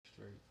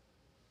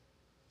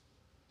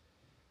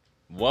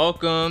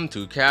Welcome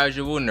to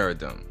Casual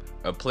Nerddom,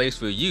 a place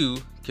where you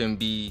can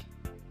be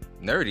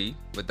nerdy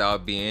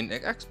without being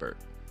an expert,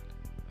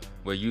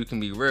 where you can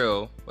be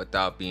real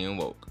without being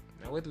woke.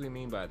 Now, what do we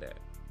mean by that?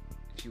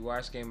 If you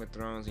watch Game of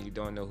Thrones and you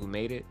don't know who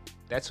made it,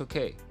 that's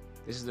okay.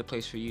 This is the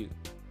place for you.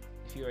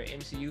 If you're an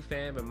MCU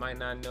fan but might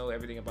not know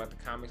everything about the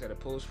comics that it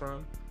pulls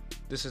from,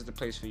 this is the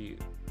place for you.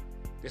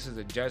 This is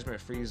a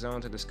judgment-free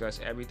zone to discuss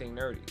everything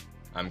nerdy.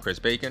 I'm Chris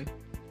Bacon,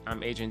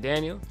 I'm Agent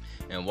Daniel,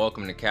 and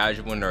welcome to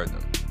Casual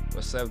Nerddom.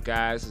 What's up,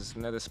 guys? It's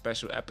another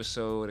special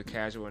episode of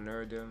Casual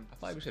Nerddom. I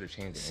thought like we should have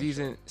changed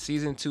it.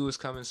 Season 2 is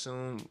coming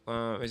soon.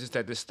 It's just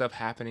that there's stuff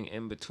happening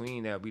in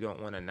between that we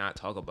don't want to not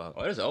talk about.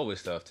 Oh, there's always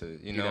stuff to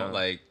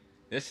like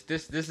this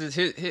is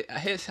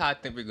here's how I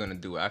think we're gonna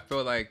do it. I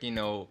feel like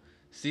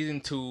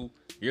season 2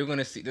 you're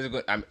gonna see.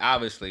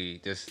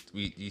 Obviously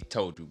we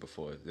told you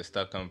before. This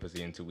stuff coming for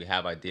season 2. We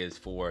have ideas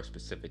for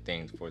specific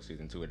things for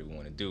season 2 that we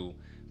want to do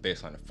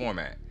based on the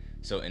format.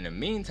 So in the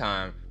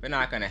meantime, we're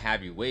not gonna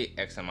have you wait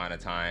X amount of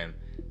time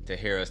to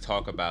hear us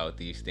talk about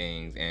these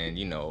things. And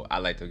I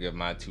like to give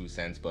my 2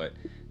 cents, but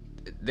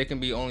there can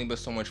be only but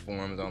so much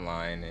forums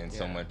online and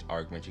so much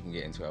argument you can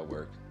get into at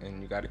work. And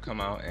you got to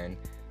come out, and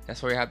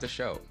that's why we have the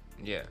show.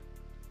 Yeah.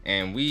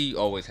 And we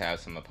always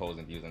have some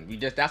opposing views, and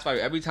that's why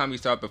every time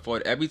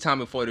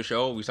before the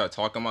show, we start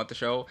talking about the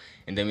show,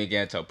 and then we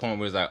get to a point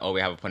where it's like, oh,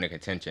 we have a point of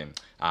contention.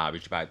 We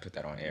should probably put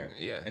that on air.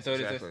 Yeah. And so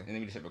exactly. and then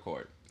we just hit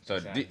record. So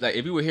like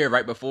if you were here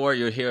right before,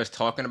 you'll hear us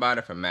talking about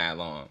it for mad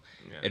long.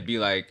 Yeah. It'd be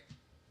like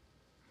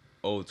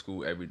old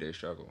school everyday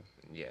struggle.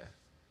 Yeah.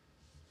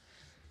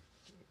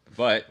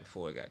 But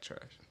before it got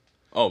trashed.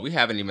 Oh, we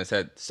haven't even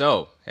said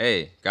so.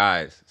 Hey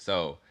guys,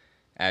 so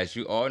as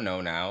you all know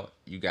now,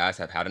 you guys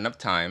have had enough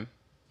time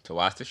to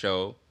watch the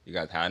show. You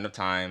guys had enough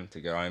time to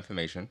get our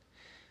information.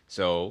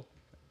 So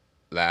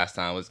last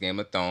time was Game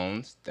of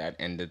Thrones. That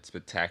ended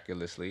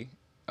spectacularly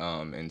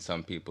in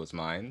some people's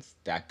minds.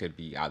 That could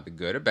be either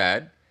good or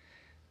bad.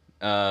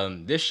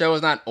 This show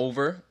is not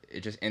over.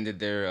 It just ended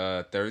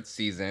their third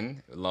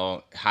season,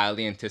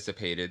 highly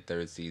anticipated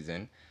third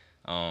season.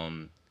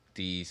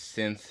 The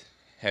synth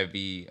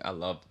heavy. I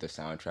love the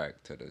soundtrack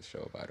to the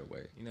show, by the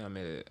way.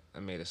 I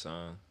made a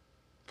song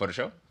for the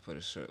show. For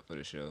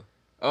the show.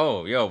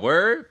 Oh, yo,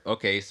 word.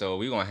 Okay, so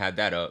we gonna have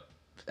that up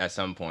at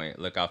some point.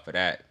 Look out for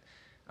that.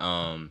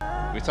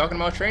 We're talking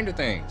about Stranger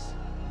Things.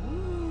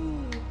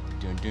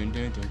 Dun, dun,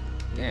 dun, dun.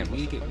 Damn, we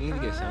need to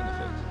get sound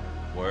effects.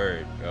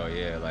 Word. Oh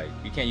yeah, like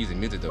you can't use the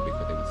music though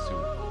because they would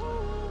sue.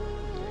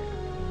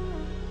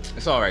 Yeah.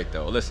 It's all right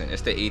though. Listen,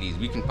 it's the 80s.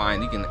 They'll shoot the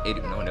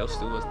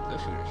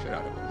shit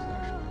out of us.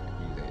 Actually,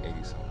 use that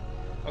 80s song.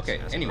 Okay.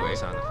 That's anyway,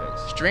 sound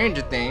effects.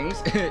 Stranger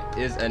Things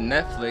is a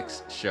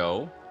Netflix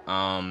show.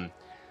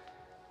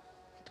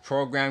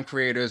 Program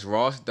creators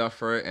Ross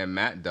Duffer and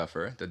Matt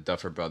Duffer, the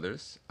Duffer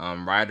brothers.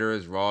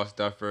 Writers Ross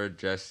Duffer,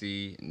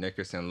 Jesse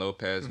Nickerson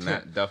Lopez,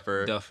 Matt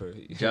Duffer,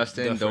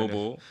 Justin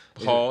Doble,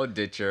 Paul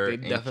Ditcher,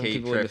 and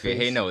Kate Treffy.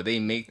 Hey, no, they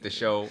make the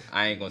show.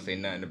 I ain't gonna say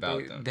nothing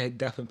about them. They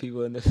duffing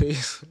people in the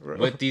face, bro.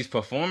 With these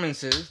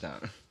performances,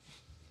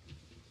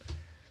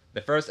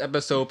 the first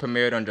episode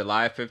premiered on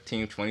July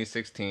 15,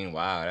 2016.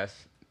 Wow,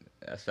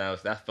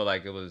 that felt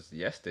like it was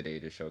yesterday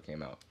the show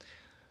came out.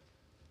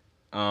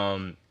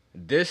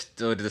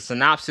 The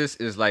synopsis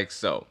is like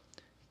so.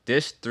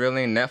 This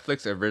thrilling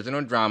Netflix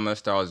original drama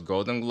stars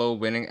Golden Globe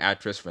winning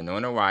actress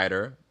Winona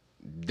Ryder.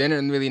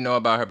 Didn't really know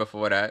about her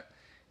before that.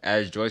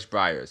 As Joyce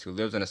Byers, who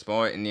lives in a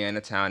small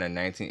Indiana town in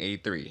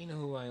 1983. You know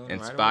who I own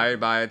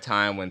Inspired by a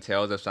time when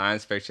tales of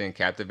science fiction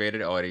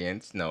captivated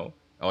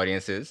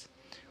audiences.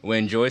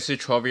 When Joyce's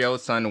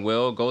 12-year-old son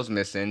Will goes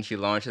missing, she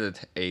launches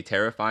a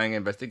terrifying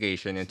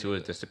investigation into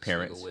his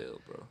disappearance. Will,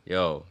 bro.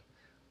 Yo,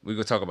 we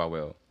gonna talk about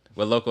Will.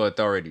 With local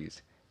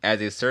authorities. As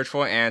they search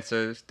for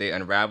answers, they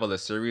unravel a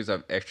series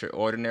of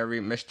extraordinary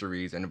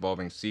mysteries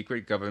involving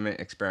secret government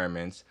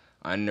experiments,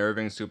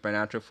 unnerving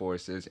supernatural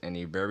forces, and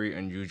a very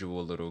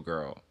unusual little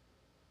girl,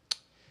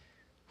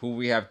 who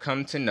we have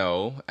come to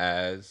know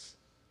as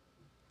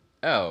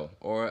L,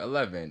 or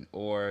 11,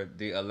 or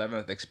the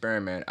 11th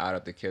experiment out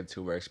of the kids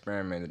who were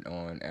experimented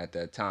on at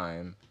that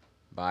time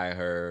by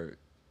her...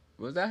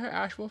 Was that her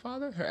actual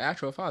father? Her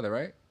actual father,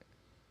 right?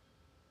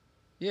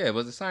 Yeah, it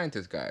was the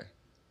scientist guy.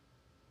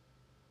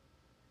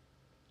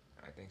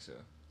 I think so.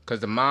 Because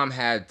the mom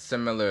had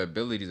similar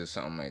abilities or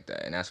something like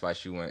that, and that's why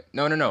she went.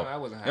 No. I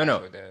wasn't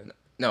happy with that.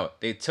 No,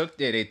 they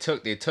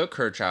took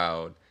her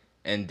child,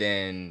 and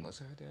then. What's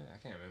her dad? I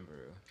can't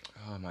remember.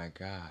 Oh my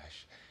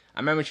gosh, I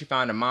remember she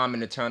found the mom,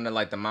 and it turned out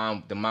like the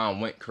mom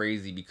went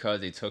crazy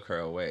because they took her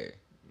away.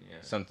 Yeah.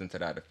 Something to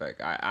that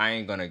effect. I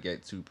ain't gonna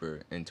get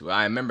super into it.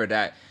 I remember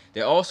that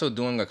they're also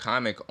doing a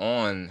comic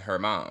on her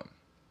mom.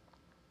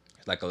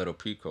 It's like a little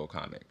prequel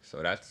comic,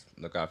 so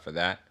look out for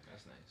that.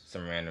 That's nice.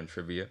 Some random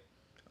trivia.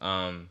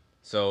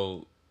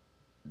 So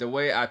the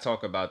way I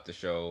talk about the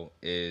show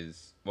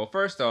is, well,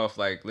 first off,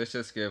 like, let's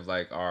just give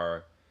like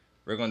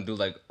we're gonna do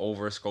like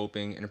over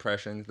scoping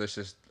impressions. Let's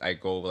just like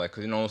go over like,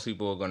 cause most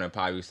people are gonna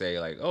probably say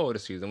like, oh, the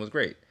season was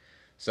great.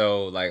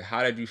 So like,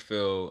 how did you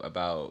feel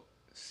about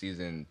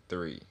season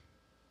 3?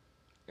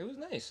 It was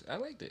nice. I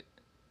liked it.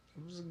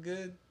 It was a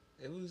good.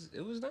 It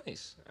was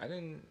nice. I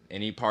didn't.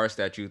 Any parts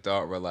that you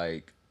thought were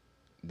like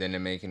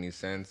didn't make any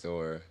sense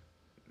or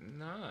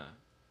Nah.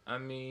 I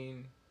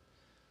mean,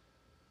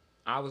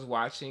 I was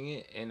watching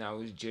it and I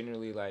was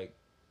generally like,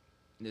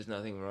 "There's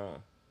nothing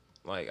wrong."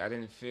 Like I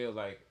didn't feel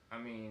like. I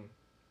mean,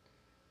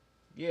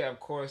 yeah, of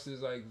course,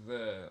 there's like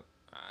the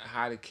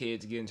how the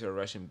kids get into a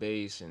Russian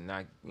base and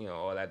not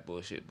all that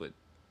bullshit. But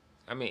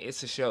I mean,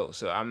 it's a show,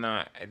 so I'm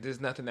not.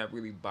 There's nothing that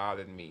really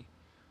bothered me,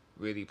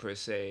 really per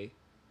se,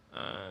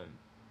 um,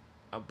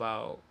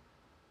 about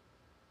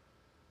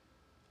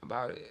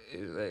it.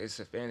 It's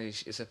a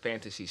fantasy. It's a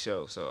fantasy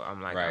show, so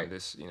I'm like, I'm right?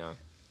 just.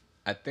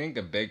 I think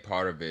a big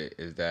part of it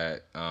is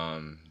that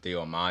they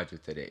homage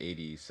it to the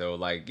 '80s. So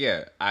like,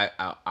 yeah,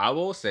 I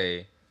will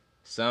say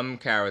some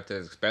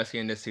characters, especially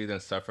in this season,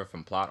 suffer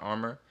from plot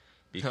armor Oh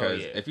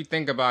because yeah. if you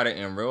think about it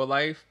in real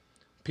life,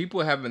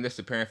 people have been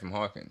disappearing from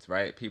Hawkins,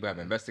 right? People have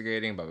been Mm-hmm.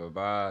 investigating, blah blah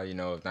blah.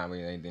 It's not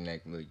really anything they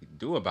can really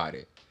do about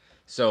it.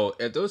 So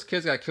if those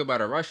kids got killed by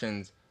the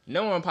Russians,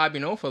 no one probably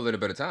know for a little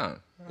bit of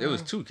time. It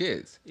was two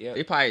kids. Yep.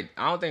 They probably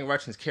I don't think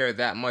Russians care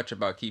that much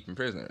about keeping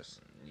prisoners.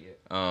 Yeah.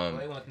 Well, Um,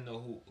 they want to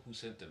know who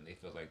sent them. They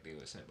felt like they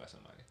were sent by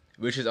somebody.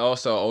 which is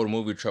also an old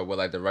movie trope where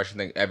like the Russian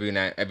think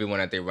everyone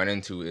that they run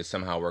into is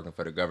somehow working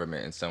for the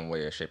government in some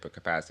way or shape or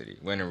capacity.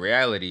 When in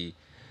reality,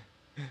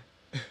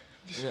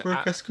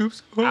 I,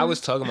 I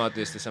was talking about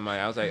this to somebody.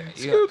 I was like,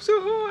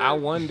 I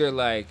wonder,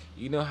 like,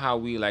 how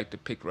we like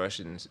depict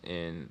Russians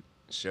in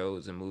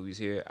shows and movies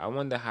here. I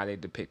wonder how they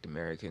depict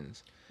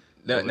Americans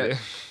over there.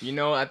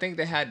 I think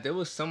there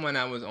was someone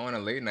that was on a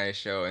late night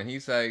show and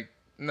he's like,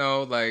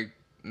 no, like,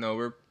 no,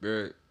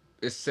 we're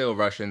it's still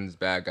Russians,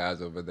 bad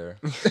guys over there.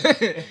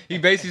 He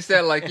basically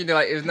said like,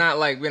 like it's not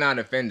like we're not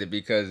offended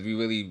because we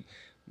really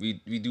we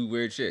do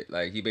weird shit.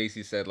 Like he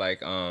basically said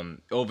like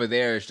over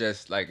there it's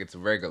just like it's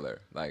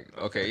regular. Like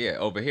okay, yeah,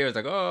 over here it's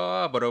like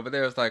oh, but over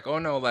there it's like oh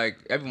no, like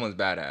everyone's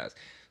badass.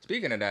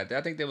 Speaking of that,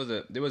 I think there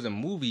was a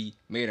movie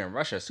made in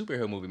Russia, a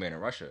superhero movie made in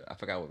Russia. I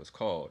forgot what it was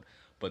called,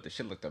 but the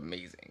shit looked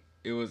amazing.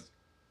 It was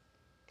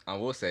I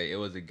will say it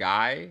was a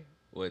guy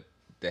with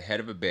the head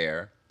of a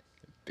bear.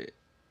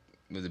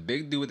 It was a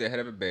big dude with the head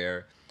of a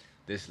bear.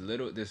 This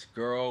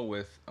girl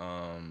with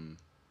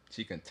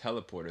she can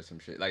teleport or some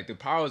shit. Like the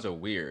powers are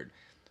weird,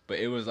 but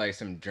it was like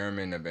some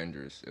German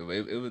Avengers. It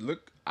would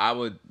look. I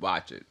would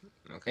watch it.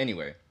 Okay.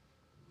 Anyway,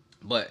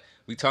 but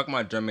we talk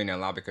about Germany a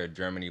lot because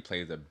Germany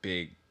plays a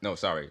big. No,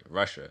 sorry,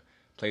 Russia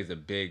plays a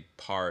big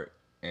part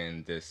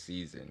in this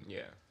season.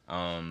 Yeah.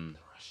 Um,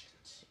 The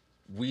Russians.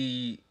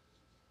 we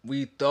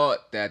we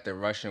thought that the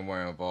Russian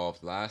were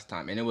involved last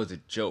time, and it was a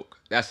joke.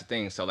 That's the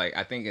thing. So like,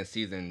 I think in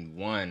season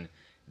one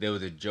there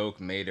was a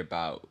joke made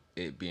about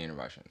it being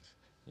Russians,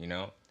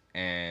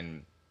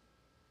 and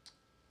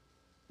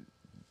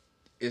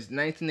it's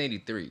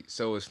 1983,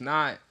 so it's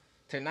not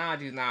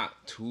technology's not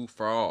too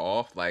far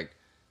off. Like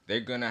they're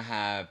gonna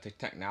have the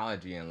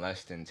technology in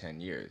less than 10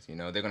 years.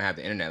 They're gonna have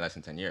the internet in less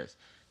than 10 years.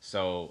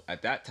 So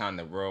at that time,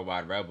 the World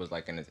Wide Web was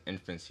like in its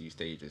infancy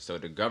stages. So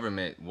the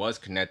government was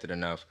connected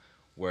enough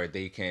where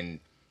they can,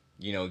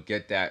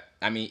 get that.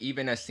 I mean,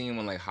 even that scene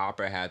when like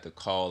Hopper had to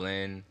call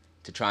in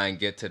to try and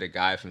get to the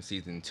guy from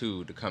season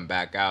two to come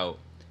back out,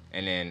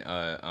 and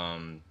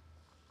then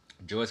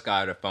Joyce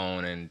got her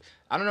phone, and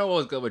I don't know what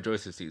was good with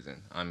Joyce's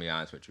season. I'll be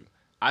honest with you.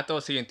 I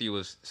thought season three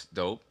was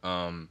dope.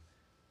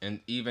 And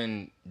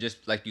even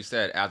just like you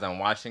said, as I'm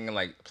watching it,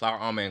 like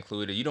plot armor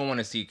included, you don't want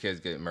to see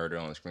kids get murdered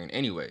on the screen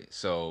anyway.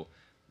 So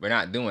we're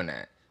not doing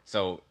that.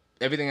 So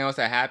everything else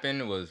that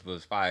happened was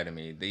fire to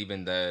me.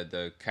 Even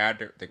the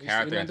character We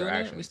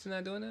interactions. still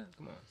not doing that?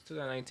 Come on. It's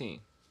 2019.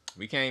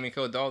 We can't even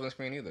kill dolls on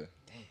screen either.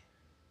 Damn.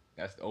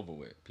 That's over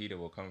with. Peter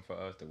will come for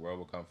us. The world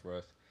will come for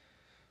us.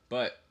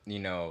 But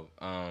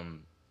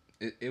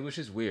it was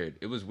just weird.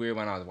 It was weird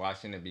when I was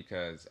watching it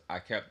because I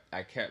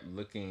kept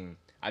looking.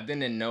 I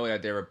didn't know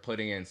that they were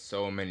putting in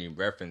so many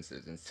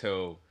references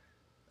until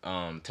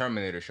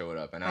Terminator showed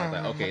up, and I was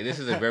like, okay, this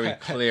is a very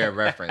clear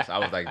reference. I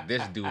was like,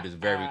 this dude is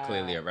very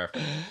clearly a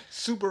reference.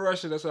 Super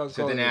Russian. That's what I was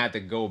So calling then I it. had to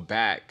go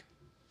back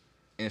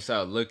and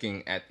start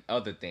looking at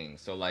other things.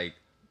 So like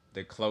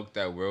the cloak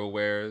that Will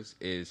wears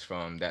is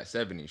from that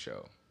 '70s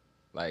show.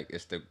 Like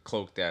it's the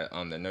cloak that the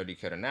Nerdy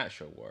Kid and Nat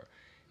show wore.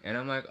 And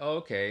I'm like, oh,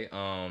 okay.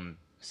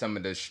 Some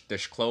of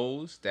the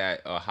clothes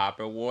that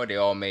Hopper wore, they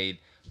all made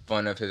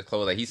fun of his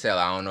clothes. Like he said,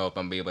 I don't know if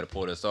I'm gonna be able to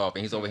pull this off.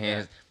 And he's over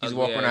here, he's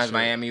walking around his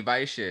Miami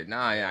Vice shit.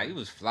 Nah, yeah, he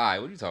was fly.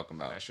 What are you talking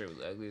about? That shit was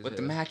ugly as With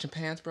hell. the matching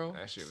pants, bro.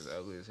 That shit was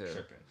ugly as hell.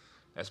 Tripping.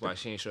 That's why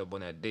she ain't show up on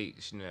that date.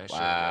 She knew that shit was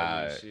Wow.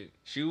 ugly as shit.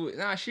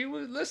 She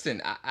was.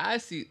 Listen,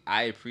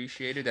 I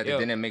appreciated that Yo,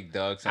 they didn't make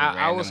Doug some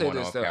I will random say this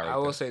one-off though. character. I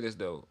will say this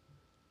though.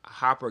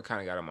 Hopper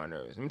kind of got on my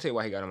nerves. Let me tell you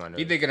why he got on my nerves.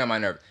 He did get on my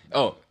nerve.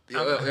 Oh,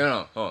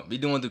 no, hold on. We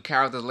doing the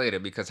characters later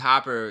because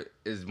Hopper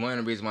is one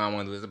of the reasons why I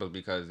want to do this episode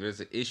because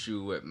there's an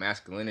issue with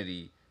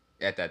masculinity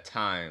at that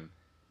time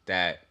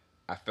that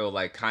I feel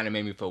like kind of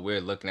made me feel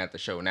weird looking at the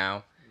show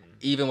now.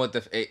 Even with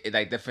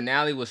like the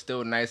finale was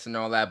still nice and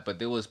all that, but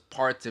there was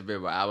parts of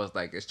it where I was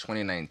like, it's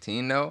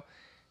 2019 though.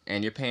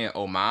 and you're paying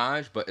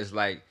homage, but it's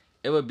like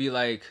it would be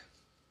like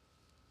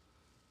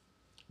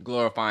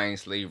glorifying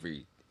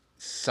slavery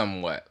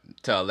somewhat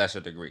to a lesser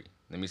degree.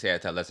 Let me say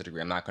that to a lesser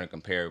degree. I'm not going to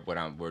compare what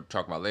we're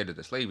talking about later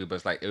to slavery, but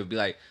it's like it would be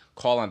like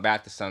calling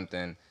back to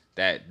something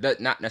that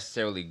not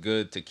necessarily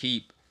good to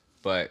keep,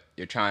 but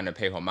you're trying to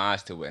pay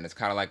homage to it. And it's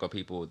kind of like what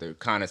people, the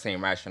kind of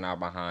same rationale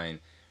behind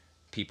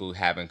people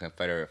having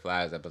Confederate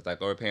flags up. It's like,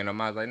 oh, we're paying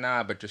homage. Like,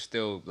 nah, but you're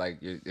still like,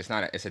 it's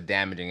not. It's a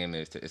damaging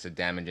image. It's a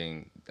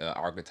damaging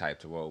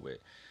archetype to roll with.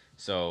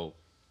 So,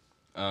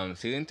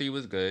 season 3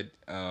 was good.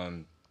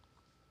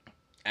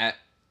 At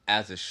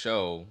as a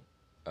show,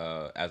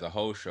 as a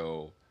whole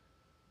show,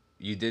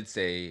 you did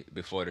say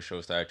before the show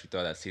started you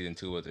thought that season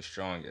 2 was the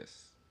strongest,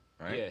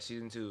 right? Yeah,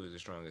 season 2 is the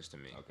strongest to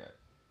me. Okay.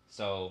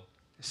 So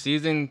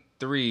season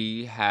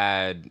 3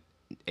 had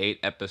 8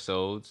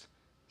 episodes.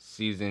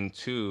 Season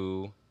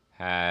 2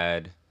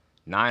 had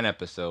 9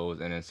 episodes,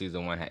 and then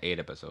season 1 had 8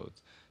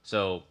 episodes.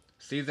 So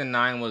season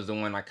 9 was the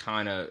one I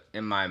kind of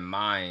in my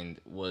mind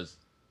was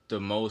the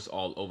most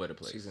all over the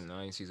place. Season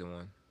 9, season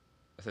 1.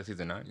 I said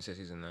season 9. You said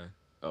season 9.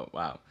 Oh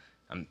wow,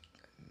 I'm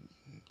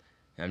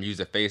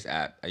using Face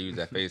app. I use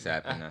that Face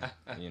app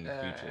in the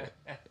future.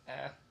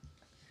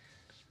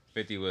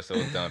 50 was so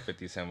done.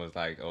 50 Cent was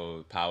like,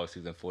 "Oh, Power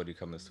season 40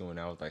 coming soon."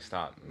 I was like,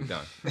 "Stop, I'm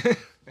done."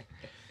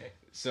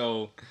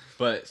 So,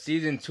 but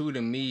season 2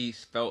 to me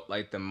felt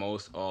like the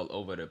most all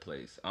over the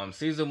place.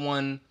 Season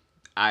 1,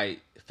 I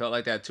felt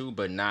like that too,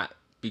 but not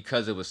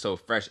because it was so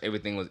fresh.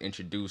 Everything was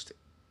introduced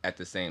at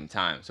the same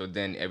time, so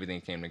then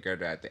everything came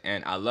together at the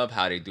end. I love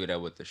how they do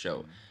that with the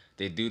show.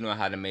 They do know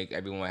how to make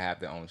everyone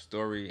have their own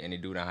story, and they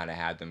do know how to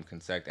have them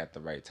connect at the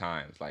right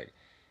times. Like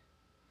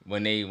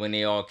when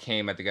they all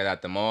came together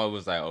at the mall, it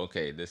was like,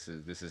 okay, this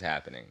is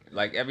happening.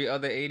 Like every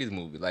other '80s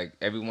movie, like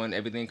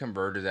everything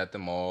converges at the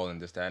mall,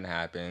 and this that and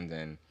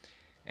happens,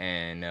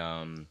 and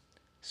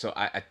so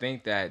I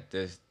think that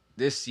this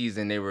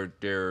season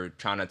they're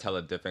trying to tell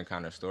a different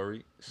kind of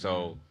story.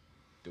 So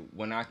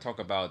when I talk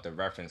about the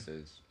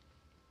references,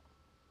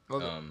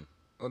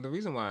 Well, the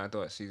reason why I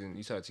thought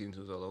season 2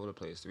 was all over the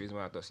place. The reason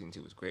why I thought season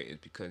 2 was great is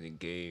because it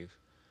gave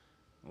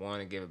a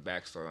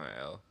backstory on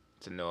Elle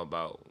to know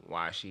about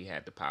why she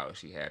had the power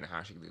she had and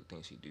how she could do the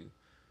things she do.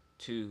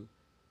 2,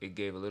 it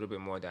gave a little bit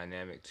more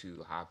dynamic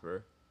to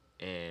Hopper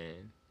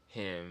and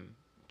him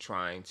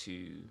trying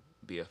to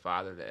be a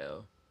father to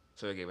Elle.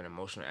 So it gave an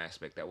emotional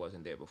aspect that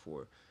wasn't there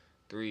before.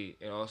 3,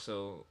 it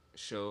also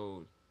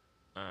showed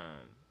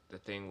the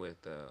thing with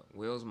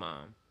Will's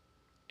mom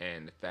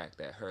and the fact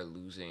that her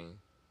losing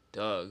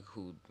Doug,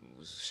 who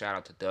was shout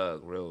out to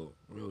Doug, real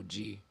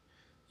G,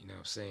 you know what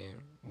I'm saying?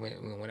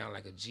 Went out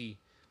like a G.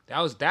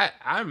 That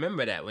I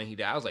remember that when he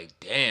died. I was like,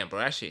 damn, bro,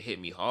 that shit hit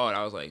me hard.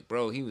 I was like,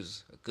 bro, he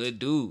was a good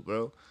dude,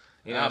 bro.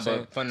 You know what I'm saying?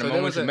 But from the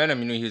moment you met him,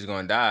 you knew he was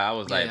gonna die. I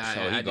was like,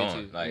 so he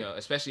gone. Like, you know,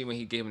 especially when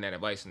he gave him that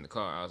advice in the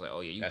car. I was like,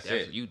 oh yeah,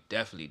 you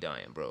definitely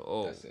dying, bro.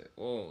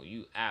 Oh,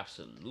 you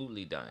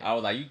absolutely dying. I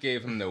was like, you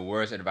gave him the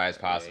worst advice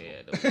possible.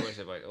 Yeah, the worst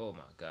advice. Oh my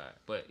god.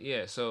 But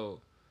yeah,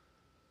 so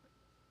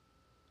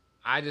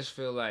I just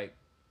feel like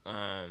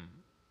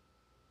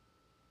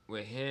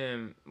with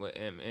him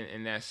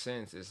in that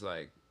sense, it's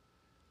like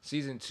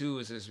season 2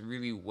 is just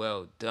really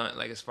well done.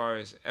 Like as far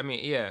as I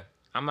mean, yeah,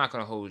 I'm not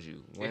gonna hold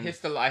you. It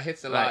hits a lot.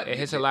 It's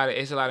a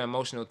lot of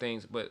emotional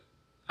things, but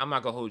I'm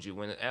not gonna hold you.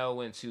 When Elle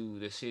went to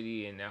the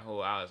city and that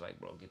whole, I was like,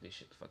 bro, get this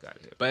shit the fuck out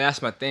of here. But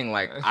that's my thing.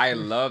 Like I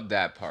love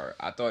that part.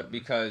 I thought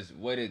because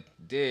what it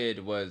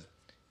did was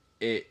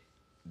the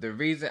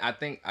reason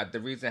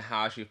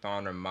how she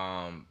found her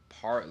mom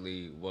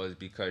partly was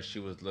because she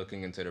was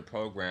looking into the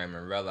program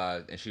and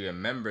realized and she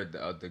remembered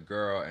the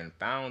girl and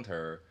found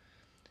her,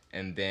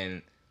 and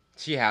then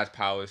she has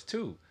powers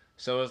too.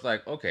 So it's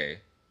like, okay,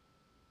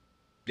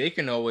 they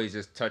can always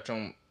just touch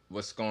on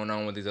what's going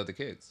on with these other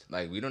kids.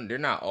 Like they're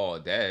not all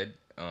dead.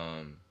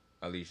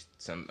 At least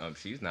some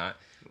she's not.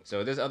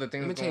 So there's other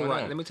things going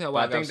on. Let me tell you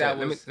why I got upset.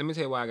 Let me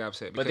tell you why I got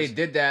upset. But they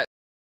did that.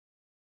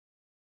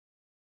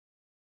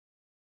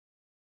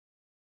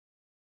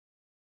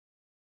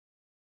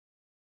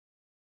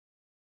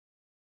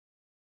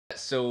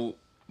 So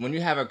when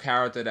you have a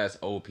character that's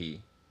OP,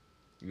 you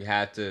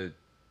have to.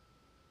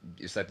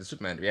 It's like the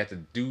Superman. You have to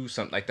do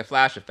something, like the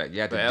Flash effect.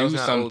 You have to do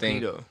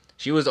something. OP,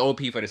 she was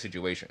OP for the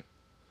situation.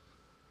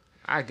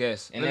 I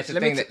guess. And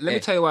let me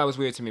tell you why it was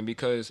weird to me,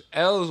 because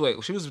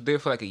Elle she was there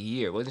for like a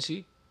year, wasn't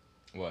she?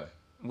 What?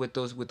 With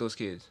those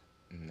kids.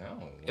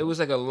 No. It was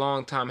like a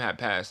long time had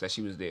passed that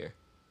she was there,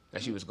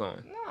 that she was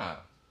gone. Nah.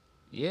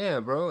 Yeah,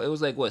 bro. It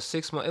was like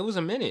 6 months. It was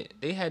a minute.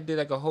 They did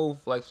like a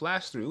whole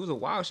flash through. It was a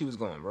while she was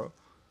gone, bro.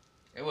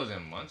 It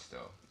wasn't months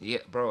though. Yeah,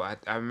 bro.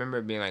 I remember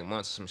it being like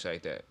months or some shit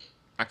like that.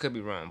 I could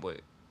be wrong, but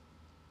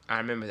I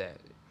remember that.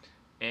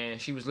 And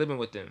she was living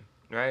with them,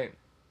 right?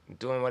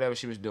 Doing whatever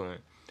she was doing.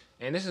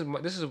 And this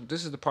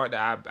is the part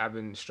that I've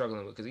been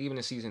struggling with, because even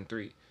in season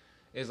 3,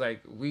 it's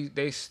like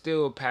they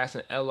still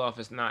passing Elle off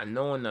as not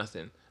knowing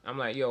nothing. I'm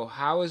like, yo,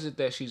 how is it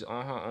that she's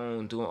on her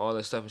own doing all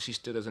this stuff and she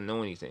still doesn't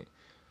know anything?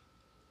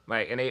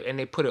 Like, and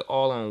they put it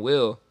all on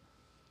Will,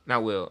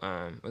 not Will.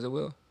 Was it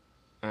Will?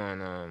 on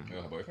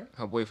Her boyfriend.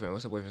 her boyfriend.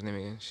 What's her boyfriend's name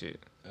again? Shit.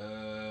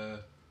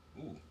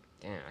 Ooh.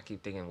 Damn, I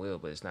keep thinking Will,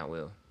 but it's not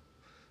Will.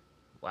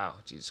 Wow,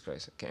 Jesus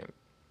Christ, I can't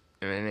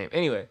remember the name.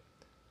 Anyway,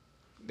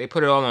 they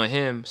put it all on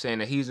him, saying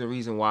that he's the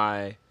reason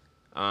why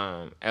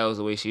Elle's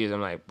the way she is.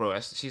 I'm like, bro,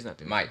 she's not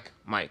the reason.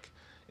 Mike.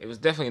 It was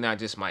definitely not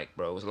just Mike,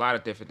 bro. It was a lot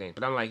of different things.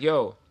 But I'm like,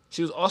 yo,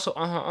 she was also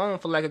on her own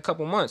for like a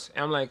couple months.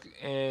 And I'm like,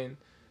 and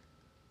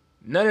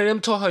none of them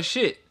taught her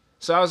shit.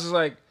 So I was just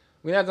like,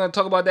 we're not gonna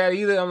talk about that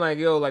either. I'm like,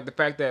 yo, like the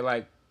fact that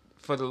like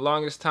for the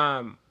longest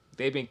time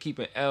they've been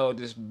keeping Elle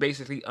just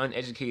basically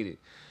uneducated.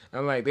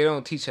 I'm like, they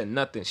don't teach her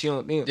nothing. She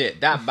don't. You know, Yeah,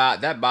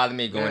 that bothered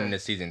me going into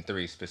season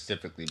 3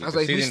 specifically. I was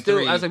like,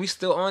 we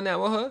still on that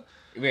with her.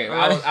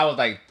 Yeah, I was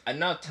like,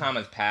 enough time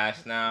has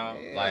passed now.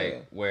 Yeah.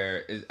 Like, where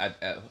is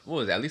what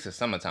was it? At least the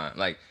summertime.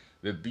 Like,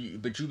 but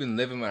you've been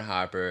living with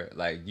Hopper.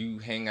 Like, you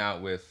hang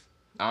out with.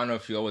 I don't know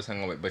if you always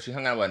hung out with, but you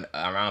hung out with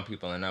around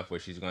people enough where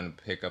she's going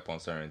to pick up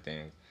on certain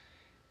things.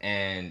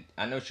 And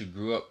I know she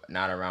grew up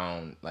not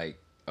around like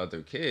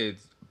other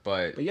kids,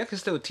 but y'all can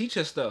still teach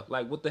her stuff.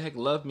 Like, what the heck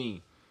love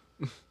mean?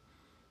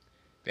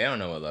 They don't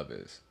know what love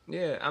is.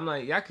 Yeah, I'm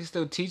like, y'all can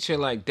still teach her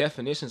like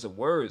definitions of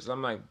words.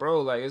 I'm like,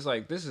 bro, like it's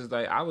like this is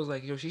like I was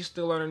like, yo, she's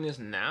still learning this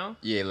now.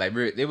 Yeah, like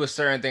there was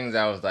certain things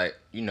I was like,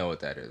 you know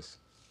what that is.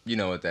 You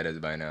know what that is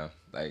by now.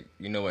 Like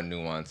you know what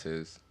nuance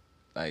is.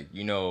 Like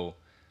you know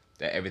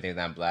that everything's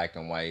not black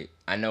and white.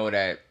 I know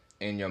that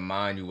in your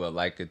mind you would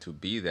like it to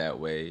be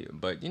that way,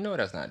 but you know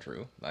that's not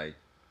true. Like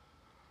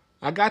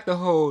I got the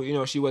whole, you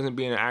know, she wasn't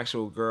being an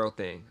actual girl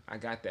thing. I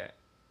got that.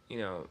 You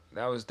know,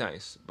 that was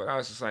nice. But I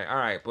was just like, all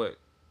right, but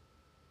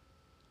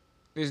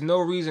there's no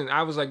reason.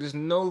 I was like, there's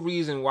no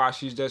reason why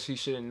she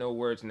shouldn't know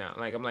words now.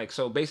 Like I'm like,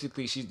 so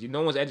basically,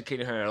 no one's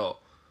educating her at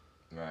all.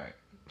 Right.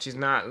 She's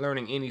not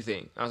learning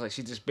anything. I was like,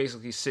 she's just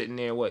basically sitting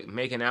there,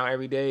 making out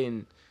every day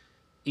and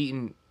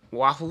eating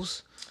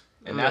waffles.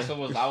 And that's what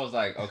was. I was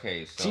like,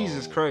 okay, so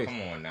Jesus Christ,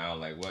 come on now,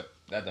 like what?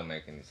 That don't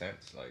make any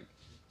sense. Like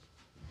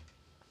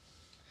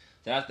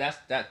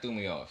that threw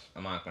me off.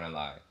 I'm not gonna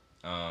lie.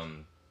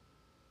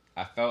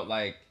 I felt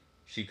like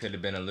she could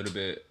have been a little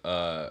bit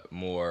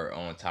more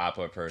on top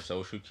of her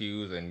social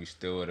cues, and we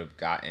still would have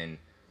gotten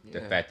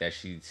the fact that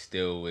she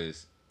still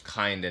was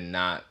kind of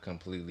not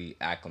completely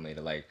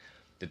acclimated. Like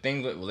the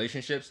thing with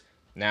relationships,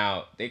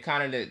 now they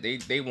kind of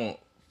they went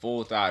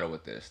full throttle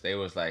with this. They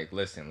was like,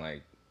 listen,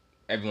 like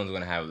everyone's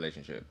gonna have a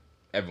relationship,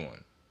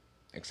 everyone,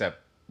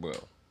 except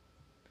Will.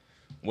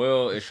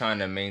 Will is trying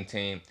to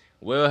maintain.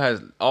 Will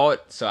has all,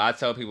 so I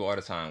tell people all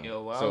the time.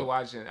 Yo, while so I was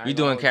watching, you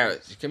doing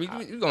characters? Can we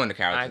go into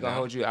characters? I ain't gonna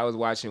hold you. I was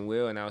watching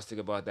Will, and I was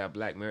thinking about that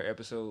Black Mirror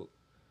episode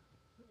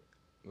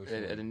of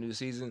the new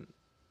season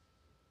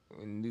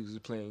when niggas was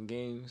playing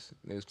games.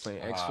 They was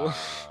playing X4.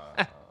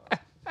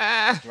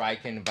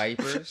 Striking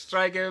Vipers.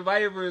 Striking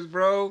Vipers,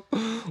 bro.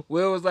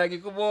 Will was like,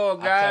 "Come on,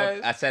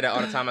 guys." I said it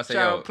all the time. I said,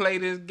 "Yo, play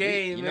this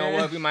game." You know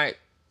what? We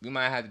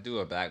might have to do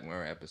a Black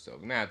Mirror episode.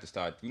 We might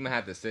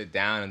have to sit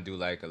down and do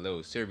like a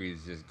little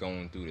series just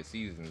going through the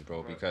seasons,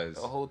 bro. Because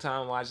the whole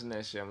time watching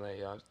that shit, I'm like,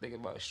 yo, I'm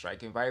thinking about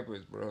Striking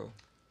Vipers, bro.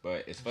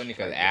 But it's funny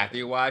because after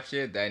you watch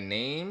it, that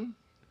name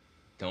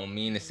don't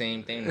mean the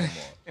same thing no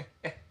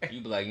more.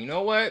 You be like, you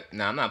know what?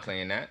 Nah, I'm not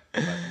playing that.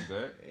 I'm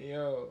good.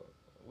 Yo,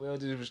 Will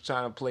just was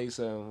trying to play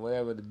some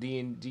whatever the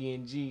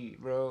DNG,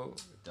 bro.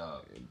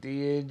 Dog.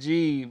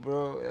 DNG,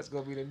 bro. That's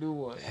gonna be the new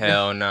one.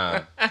 Hell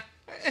nah.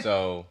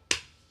 So.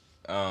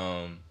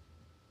 I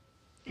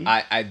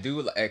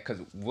do because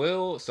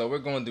Will. So we're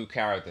going to do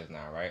characters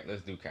now, right?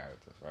 Let's do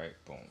characters, right?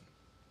 Boom.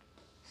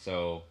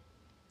 So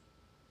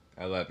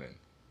 11.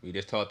 We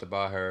just talked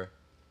about her.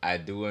 I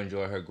do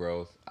enjoy her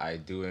growth. I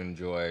do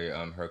enjoy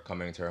her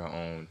coming to her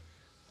own.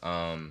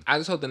 I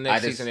just hope the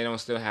next season they don't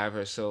still have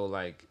her so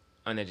like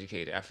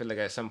uneducated. I feel like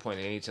at some point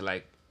they need to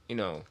like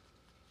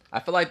I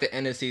feel like the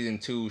end of season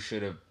 2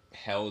 should have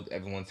held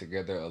everyone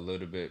together a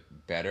little bit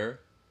better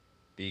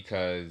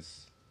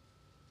because.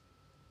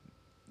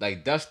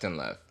 Like Dustin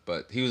left,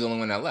 but he was the only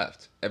one that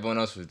left. Everyone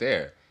else was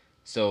there.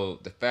 So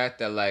the fact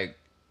that like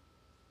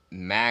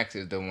Max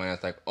is the one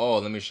that's like, oh,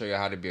 let me show you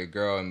how to be a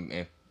girl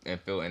and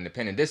feel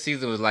independent. This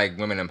season was like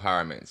women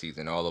empowerment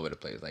season all over the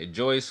place. Like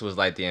Joyce was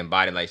like the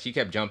embodied, like she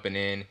kept jumping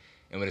in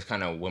and was just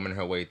kind of woman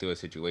her way through a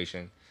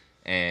situation.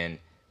 And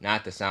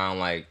not to sound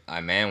like a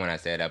man when I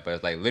say that, but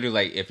it's like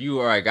literally like if you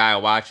are a guy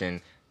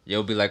watching,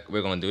 you'll be like,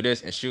 we're gonna do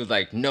this, and she was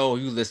like, no,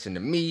 you listen to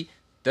me,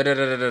 da da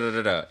da da da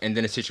da da, and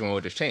then the situation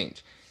will just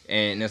change.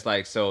 And it's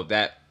like, so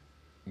that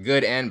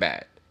good and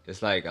bad.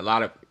 It's like a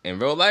lot of, in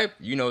real life,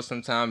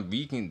 sometimes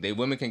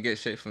women can get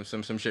shit from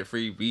some shit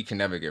free. We can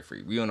never get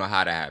free. We don't know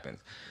how that happens.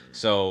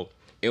 So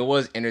it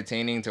was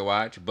entertaining to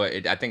watch,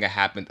 but I think it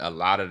happened a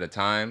lot of the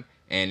time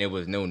and there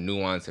was no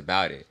nuance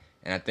about it.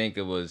 And I think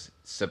it was,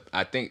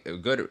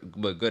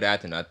 good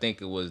acting. I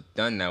think it was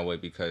done that way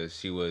because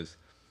she was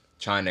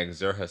trying to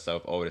exert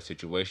herself over the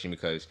situation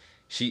because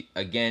she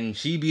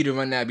be the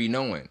one that be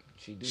knowing.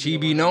 She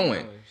be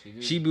knowing.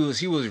 She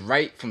was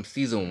right from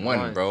season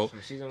one, bro.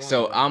 From season 1,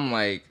 so bro. I'm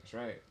like, That's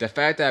right. the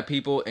fact that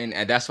people and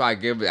that's why I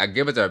give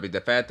it to her. But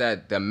the fact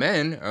that the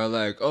men are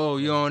like, oh,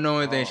 you don't know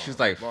anything. She's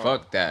like, bro.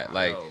 fuck that,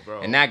 like,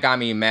 bro. and that got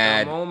me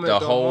mad the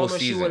whole moment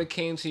season. she would have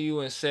came to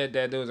you and said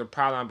that there was a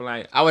problem, I'd be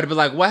like, I would have been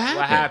like, what happened?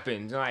 What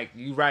happened? Like,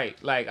 you right.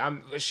 Like,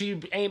 she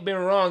ain't been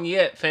wrong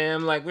yet,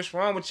 fam. Like, what's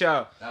wrong with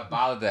y'all? That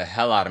bothered the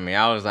hell out of me.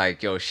 I was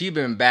like, yo, she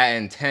been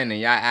batting 10 and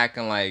y'all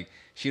acting like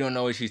she don't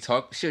know what she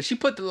talk. She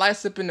put the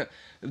lights up in the.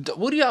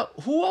 What do y'all?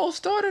 Who else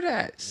started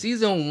that?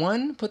 Season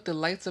 1 put the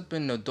lights up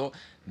in the door,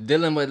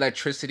 dealing with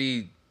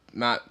electricity,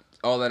 not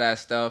all of that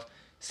stuff.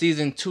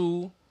 Season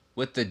 2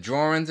 with the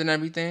drawings and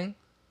everything,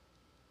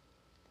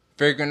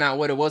 figuring out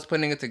what it was,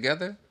 putting it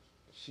together.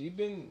 She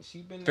been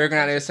figuring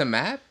out it's a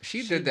map.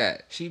 She did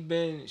that. She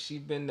been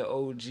the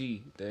OG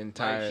the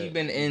entire. Like, she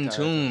been in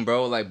tune, time.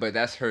 bro. Like, but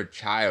that's her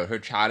child. Her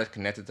child is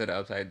connected to the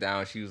Upside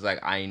Down. She was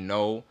like, I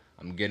know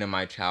I'm getting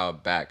my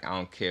child back. I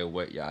don't care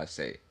what y'all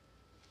say.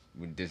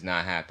 It's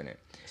not happening.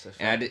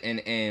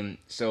 And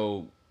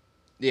so,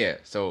 yeah.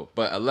 So,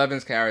 but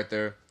 11's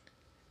character,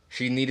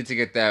 she needed to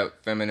get that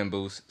feminine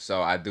boost.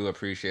 So I do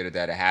appreciate it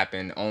that it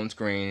happened on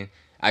screen.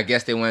 I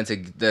guess they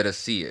wanted to let us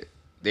see it.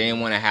 They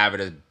didn't want to have it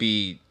as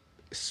be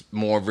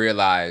more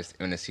realized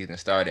when the season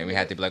started. And we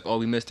had to be like, oh,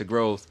 we missed the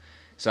growth.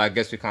 So I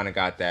guess we kind of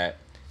got that.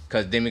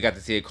 Because then we got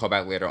to see it call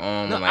back later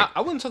on. No, like,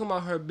 I wasn't talking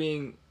about her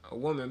being a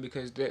woman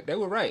because they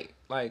were right.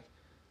 Like,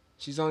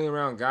 she's only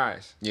around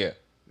guys. Yeah.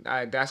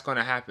 That's going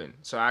to happen.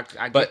 So I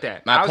get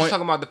that. I was just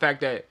talking about the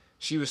fact that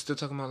she was still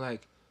talking about,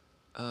 like,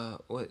 I'm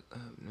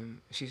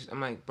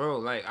like, bro,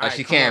 like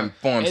she can't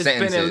form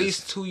sentences. It's been at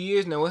least 2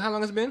 years now. How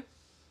long has it been?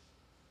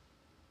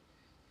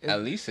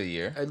 At least a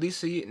year. At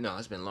least a year? No,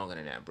 it's been longer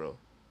than that, bro.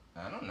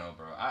 I don't know,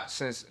 bro.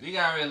 Since we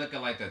gotta really look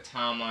at like the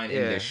timeline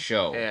in the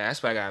show. Yeah,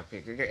 that's what I gotta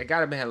pick. It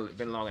gotta have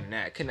been longer than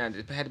that.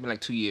 It had to be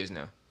like 2 years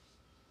now.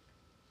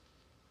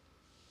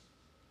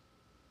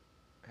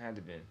 It had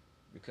to been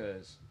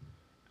because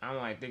I'm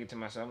like thinking to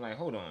myself, I'm like,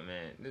 hold on,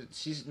 man.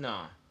 She's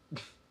nah,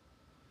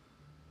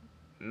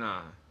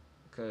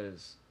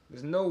 because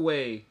there's no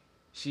way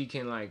she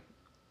can like.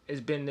 It's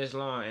been this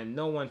long and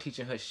no one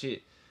teaching her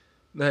shit.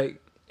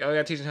 Like y'all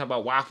got teaching her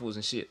about waffles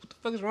and shit. What the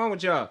fuck is wrong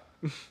with y'all?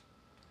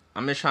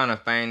 I'm just trying to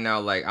find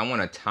out, like, I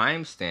want a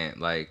timestamp.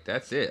 Like,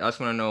 that's it. I just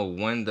want to know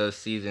when does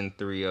season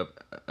 3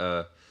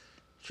 of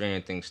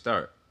Stranger Things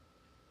start.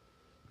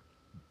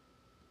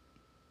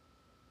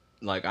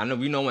 Like, I know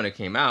we know when it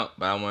came out,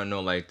 but I want to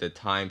know, like, the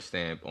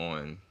timestamp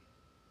on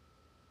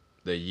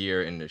the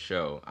year in the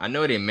show. I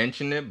know they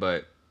mentioned it,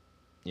 but,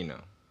 you know,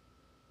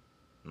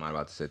 I'm not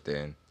about to sit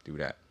there and do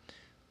that.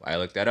 While I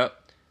look that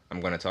up, I'm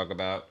going to talk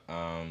about,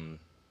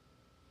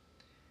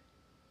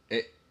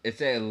 it's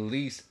at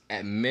least,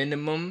 at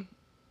minimum,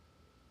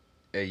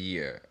 a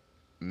year.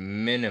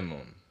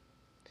 Minimum.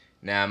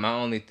 Now, my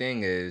only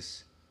thing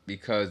is,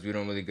 because we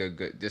don't really get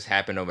good... This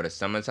happened over the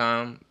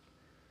summertime.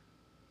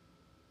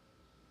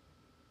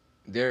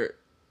 The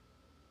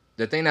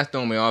thing that's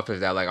throwing me off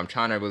is that, like, I'm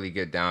trying to really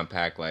get down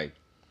pack, like,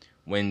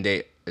 when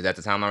they... Is that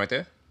the timeline right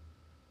there?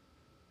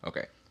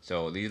 Okay.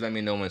 So, please let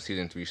me know when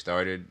season 3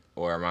 started,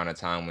 or around the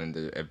time when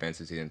the events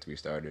of season 3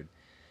 started.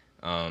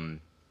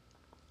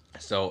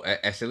 So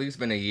it's at least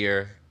been a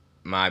year,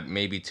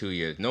 maybe 2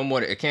 years. No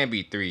more. It can't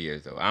be 3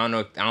 years though. I don't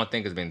know. I don't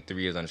think it's been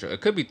 3 years on the show. It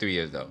could be 3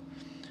 years though.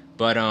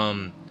 But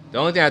the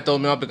only thing that threw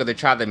me off because they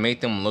tried to make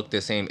them look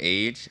the same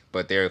age,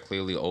 but they're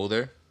clearly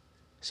older.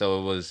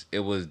 So it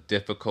was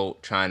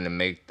difficult trying to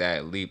make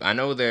that leap. I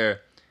know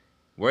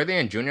were they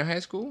in junior high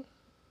school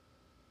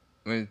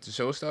when the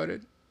show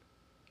started?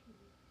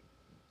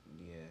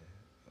 Yeah,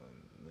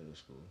 middle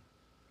school.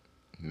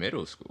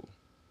 Middle school?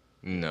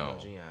 No.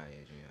 Oh, junior high.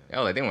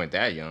 Oh, like they weren't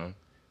that young.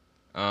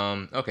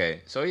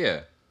 Okay, so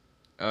yeah.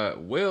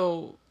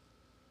 Will.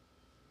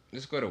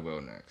 Let's go to Will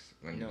next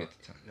when you get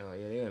the time. No,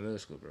 yeah, they're in middle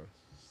school, bro.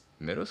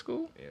 Middle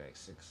school? Yeah, like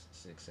 6th,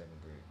 7th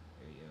grade.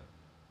 Yeah.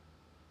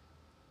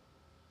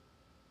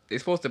 They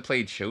supposed to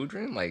play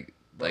children, like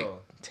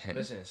 10.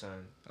 Listen,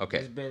 son. Okay.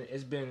 It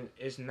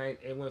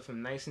went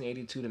from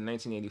 1982 to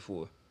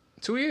 1984.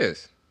 2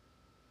 years.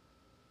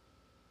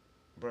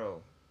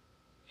 Bro.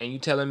 And you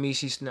telling me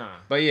she's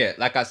not? But yeah,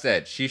 like I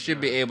said, she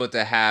should be able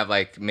to have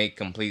make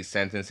complete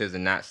sentences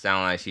and not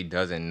sound like she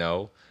doesn't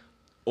know,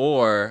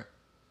 or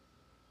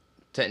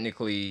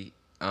technically,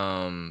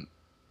 we're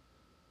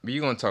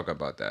gonna talk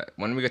about that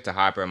when we get to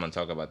Hopper. I'm gonna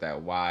talk about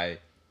that. Why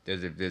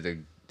there's a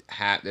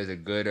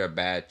good or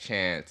bad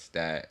chance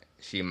that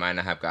she might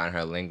not have gotten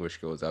her language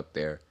skills up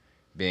there,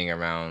 being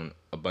around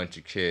a bunch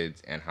of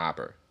kids and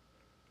Hopper.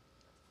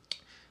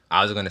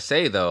 I was gonna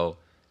say though,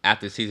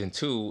 after season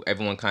 2,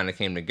 everyone kind of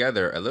came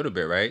together a little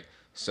bit, right?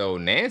 So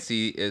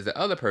Nancy is the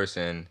other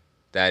person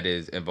that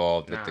is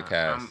involved with the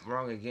cast. I'm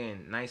wrong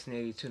again.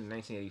 1982 to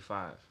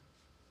 1985.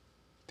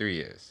 3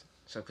 years.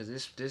 So, because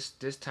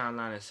this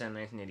timeline is set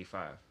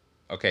 1985.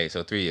 Okay,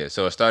 so 3 years.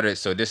 So it started.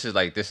 So this is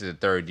the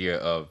third year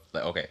of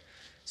okay.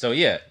 So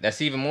yeah, that's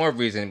even more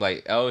reason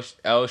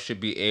Elle should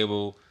be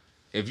able,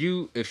 if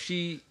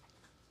she's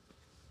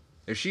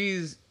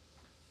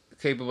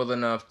capable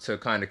enough to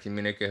kind of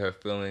communicate her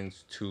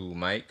feelings to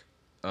Mike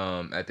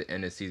at the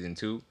end of season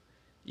 2,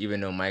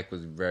 even though Mike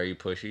was very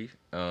pushy.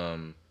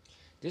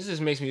 This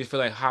just makes me feel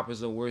like Hopper's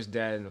the worst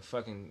dad in the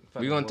fucking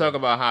We're gonna world. talk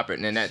about Hopper,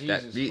 and then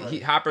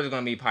Jesus Hopper's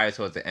gonna be probably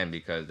towards the end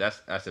because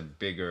that's a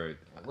bigger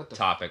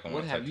topic.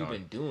 What have you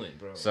been doing,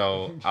 bro?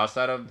 So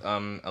outside of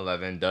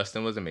 11,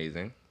 Dustin was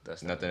amazing.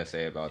 Nothing to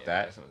say about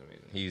that. Dustin was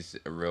amazing. He's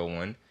a real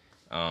one.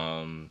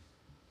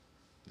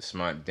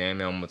 Smart, damn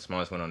near the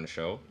smartest one on the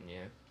show.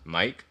 Yeah.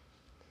 Mike.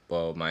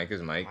 Well, Mike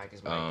is Mike.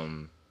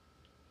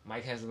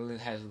 Mike has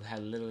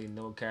had literally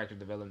no character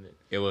development.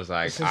 It was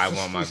like, I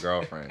want my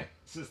girlfriend.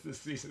 Since the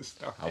season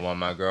started. I want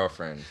my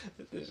girlfriend.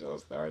 The show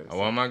started. I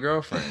want my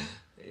girlfriend.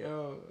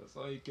 Yo, that's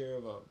all you care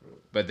about, bro.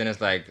 But then it's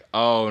like,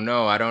 oh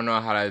no, I don't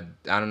know how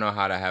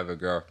to have a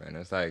girlfriend.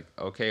 It's like,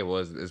 okay, well,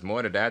 it's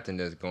more to that than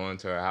just going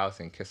to her house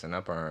and kissing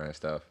up on her and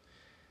stuff.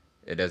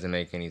 It doesn't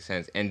make any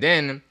sense. And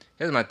then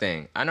here's my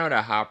thing. I know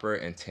that Hopper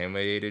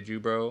intimidated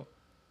you, bro,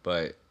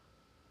 but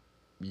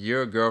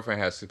your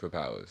girlfriend has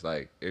superpowers.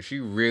 Like, if she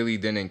really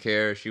didn't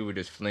care, she would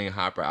just fling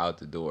Hopper out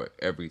the door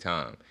every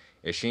time.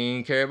 If she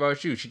didn't care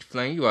about you, she'd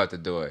fling you out the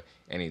door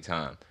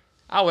anytime.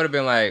 I would have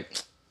been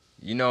like,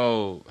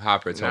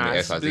 Hopper told me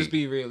XYZ. Let's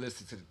be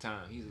realistic to the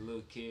time. He's a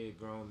little kid,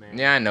 grown man.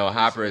 Yeah, I know.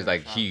 Hopper is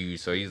like huge,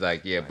 so he's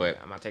like, but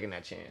I'm not taking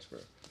that chance, bro.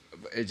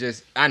 It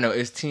just, I know,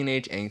 it's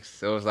teenage angst,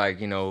 so it's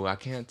like, I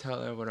can't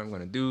tell her what I'm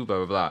gonna do, blah,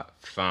 blah, blah.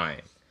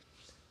 Fine.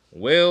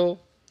 Will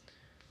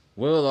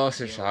lost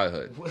his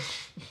childhood.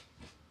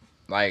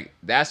 Like,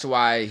 that's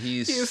why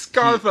he's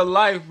scarred for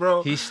life,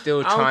 bro. He's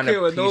still trying to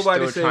play.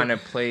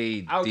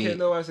 I don't care what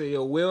nobody say.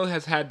 Yo, Will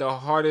has had the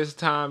hardest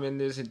time in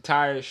this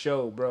entire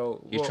show,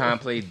 bro. He's trying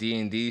to play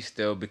D&D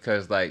still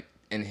because, like,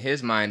 in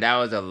his mind, that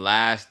was the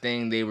last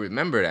thing they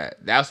remembered.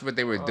 That's what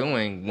they were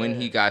doing when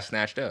he got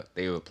snatched up.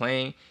 They were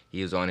playing.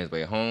 He was on his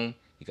way home.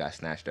 He got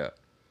snatched up.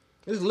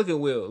 Just look at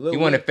Will. He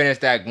wanted to finish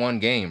that one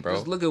game, bro.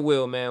 Just look at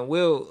Will, man.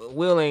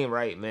 Will ain't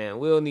right, man.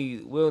 Will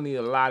need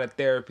a lot of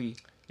therapy.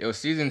 Yo,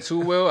 season 2,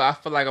 Will, I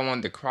feel like I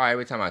wanted to cry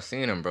every time I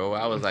seen him, bro.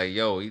 I was like,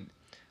 yo,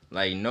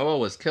 Noah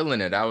was killing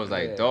it. I was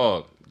like,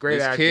 dog,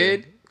 great actor.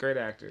 Kid, great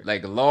actor,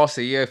 like lost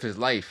a year of his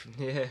life.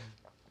 Yeah,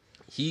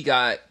 he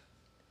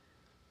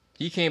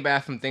came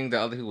back from things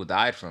that other people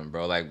died from,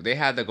 bro. Like, they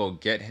had to go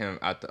get him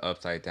out the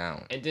upside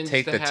down and then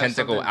take the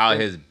tentacle out of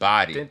his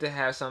body. Then to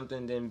have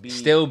something,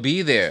 still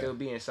be there, still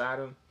be inside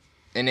him.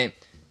 And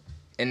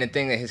the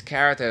thing that his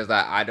character is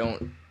like,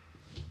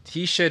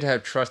 he should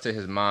have trusted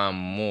his mom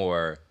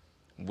more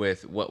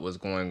with what was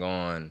going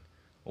on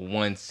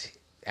once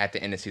at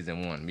the end of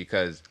season 1,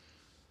 because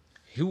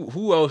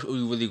who else are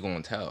we really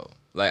gonna tell,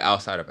 like,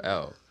 outside of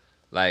Elle?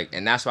 Like,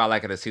 and that's why I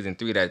like it in season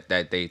 3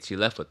 that she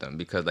left with them,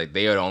 because like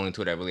they are the only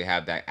two that really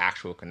have that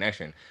actual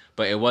connection.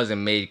 But it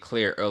wasn't made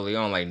clear early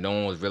on. Like, no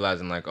one was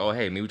realizing like, oh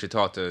hey, maybe we should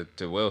talk to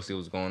Will, see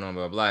what's going on,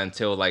 blah blah,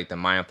 until like the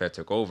mind flare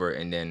took over,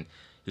 and then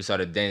you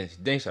started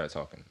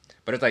talking.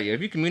 But it's like,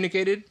 if you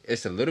communicated,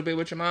 it's a little bit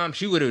with your mom,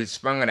 she would have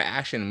sprung into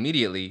action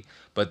immediately.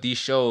 But these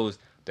shows,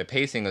 the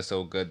pacing is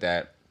so good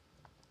that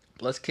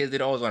plus kids,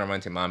 they'd always want to run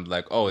to mom and be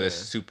like, oh, there's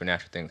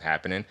supernatural things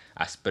happening.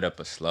 I spit up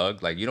a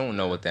slug. Like, you don't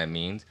know what that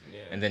means. Yeah.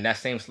 And then that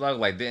same slug,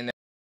 like, didn't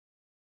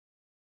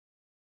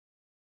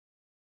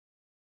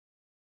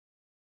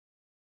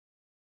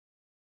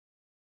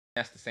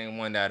that's the same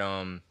one that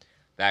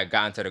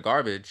got into the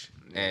garbage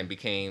and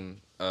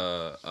became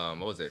what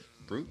was it?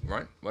 Brute,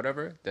 Runt,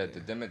 whatever. The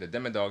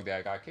demodog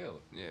that got killed.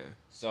 Yeah.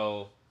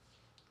 So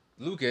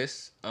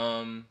Lucas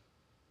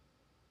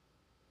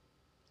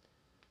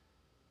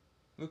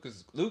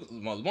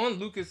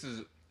Lucas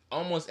is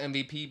almost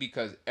MVP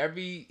because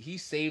he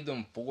saved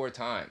them 4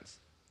 times.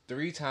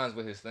 3 times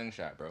with his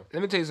slingshot, bro.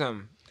 Let me tell you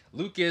something.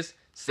 Lucas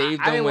saved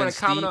them. I didn't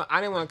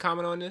want to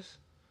comment on this.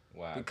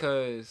 Why?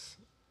 Because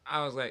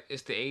I was like,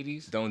 it's the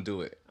 80s. Don't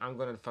do it. I'm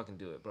gonna fucking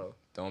do it, bro.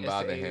 Don't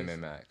bother him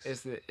and Max.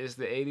 It's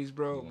the 80s,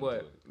 bro.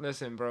 But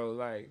listen, bro,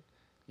 like,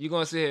 you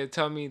gonna sit here and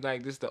tell me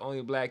like this is the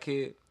only black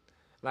kid?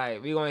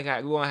 Like, we gonna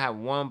have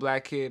one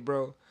black kid,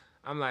 bro.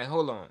 I'm like,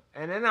 hold on.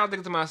 And then I was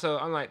thinking to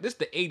myself, I'm like, this is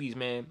the 80s,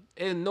 man.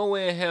 There's no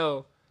way in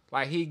hell,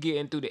 like, he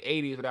getting through the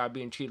 80s without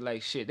being treated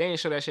like shit. They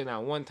didn't show that shit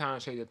not one time,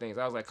 Stranger Things.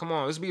 I was like, come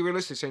on, let's be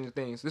realistic, Stranger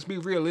Things. Let's be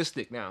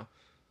realistic now.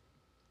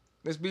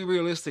 It's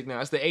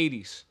the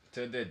 80s.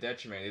 To their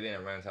detriment, they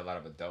didn't run into a lot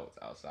of adults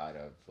outside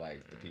of,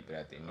 like, the people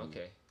that they knew.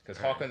 Okay.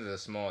 Because Hawkins is a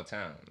small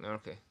town.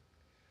 Okay.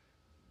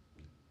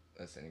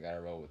 Listen, you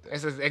gotta roll with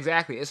it.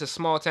 Exactly. It's a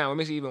small town. What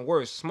makes it even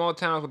worse? Small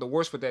towns were the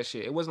worst with that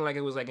shit. It wasn't like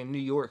it was like in New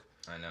York.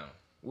 I know.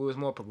 It was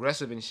more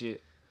progressive and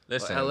shit.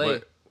 Listen,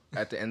 but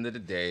at the end of the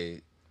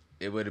day,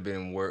 it would have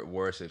been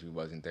worse if he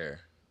wasn't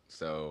there.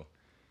 So,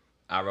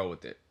 I roll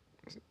with it.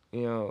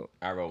 You know,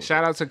 I roll with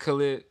shout out to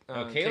Khalid.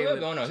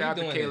 Caleb, no, shout out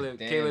to Caleb.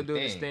 Caleb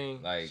doing his thing.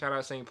 thing. Like, shout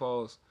out St.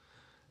 Paul's.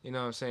 You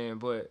know what I'm saying?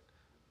 But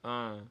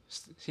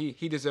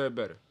he deserved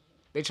better.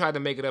 They tried to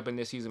make it up in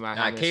this season by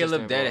having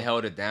Caleb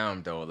held it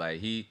down though.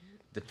 Like,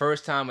 the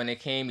first time when they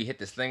came, he hit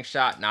the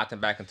slingshot, knocked him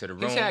back into the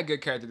room. He's had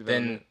good character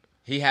development. Then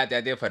he had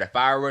that deal for the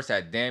fireworks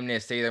that damn near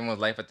saved everyone's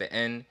life at the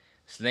end.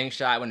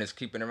 slingshot when it's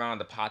creeping around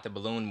to pop the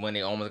balloon when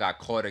they almost got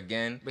caught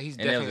again. But he's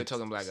And there definitely a was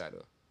token black guy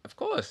though. Of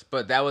course,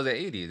 but that was the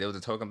 '80s. There was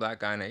a token black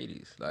guy in the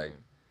 '80s, like,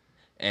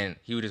 and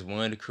he was just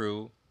one of the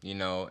crew, you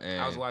know.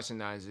 And I was watching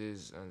the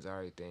Aziz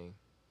Ansari thing,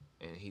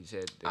 and he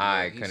said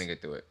I couldn't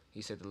get through it.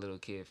 He said the little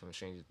kid from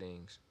Stranger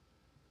Things,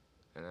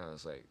 and I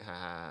was like, ha ha,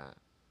 ha,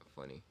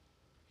 funny.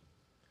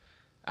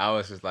 I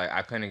was just like,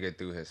 I couldn't get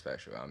through his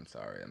special. I'm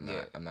sorry,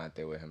 I'm not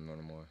there with him no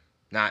more.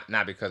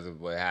 Not because of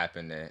what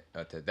happened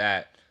to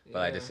that, but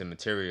like just the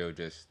material,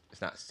 just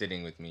it's not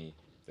sitting with me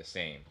the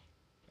same.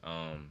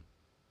 I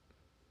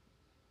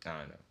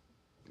don't know.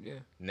 Yeah.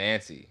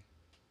 Nancy's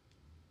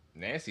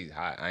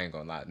hot. I ain't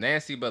gonna lie.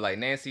 But like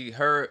Nancy,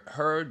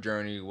 her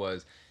journey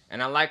was,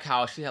 and I like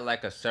how she had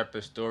like a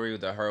separate story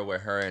with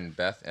her and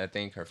Beth. I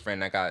think her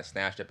friend that got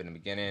snatched up in the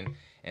beginning,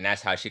 and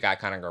that's how she got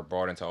kind of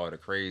brought into all the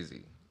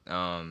crazy.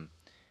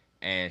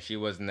 And she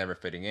was never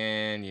fitting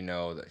in. You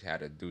know, she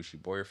had a douchey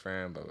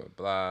boyfriend. Blah blah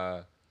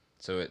blah.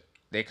 So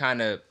they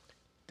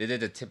did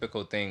the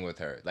typical thing with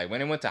her. Like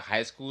when it went to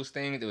high school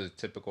things, it was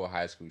typical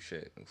high school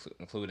shit,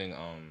 including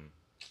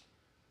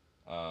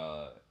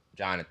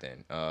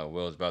Jonathan,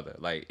 Will's brother.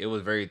 Like it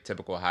was very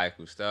typical high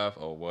school stuff.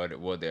 Or what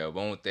will they or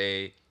won't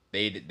they?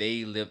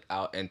 They lived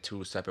out in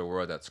two separate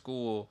worlds at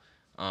school.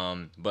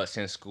 But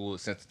since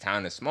the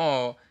town is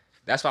small,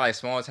 that's why like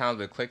small towns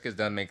with clickers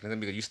doesn't make sense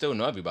because you still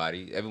know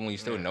everybody. Everyone you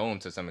still know them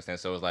to some extent.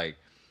 So it's like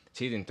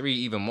season 3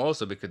 even more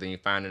so because then you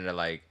find out that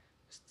like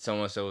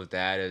so and so's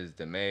dad is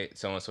the maid,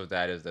 so and so's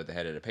dad is the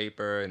head of the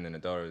paper, and then the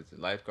daughter is the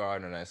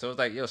lifeguard and that. So it's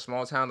like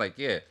small town like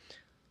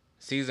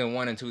Season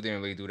 1 and 2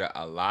 didn't really do that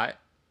a lot.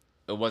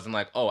 It wasn't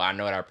like, oh, I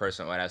know that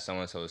person or that's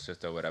so-and-so's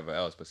sister or whatever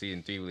else. But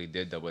season 3 really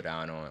did double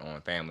down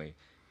on family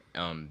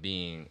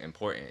being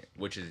important,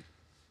 which is,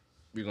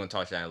 we're going to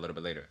talk about that a little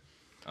bit later.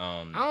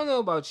 I don't know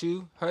about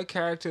you. Her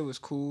character was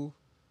cool.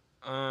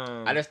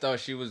 I just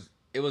thought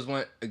it was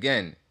one,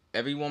 again,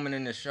 every woman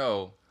in the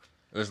show,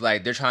 it was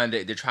like they're trying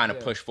to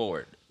push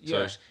forward.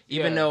 So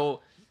even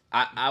though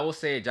I will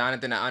say,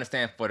 Jonathan, I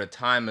understand for the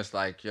time it's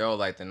like, yo,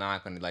 like they're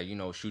not gonna like,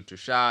 shoot your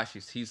shot.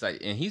 He's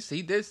like, and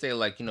he did say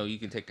like, you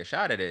can take a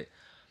shot at it,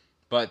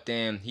 but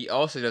then he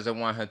also doesn't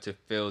want her to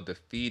feel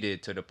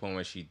defeated to the point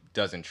where she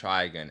doesn't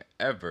try again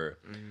ever.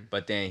 Mm-hmm.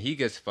 But then he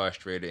gets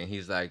frustrated and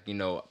he's like,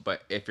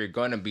 but if you're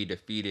gonna be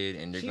defeated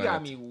and you're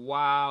got me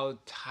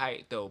wild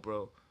tight though,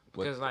 bro.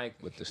 Because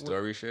with the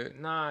story shit.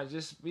 Nah,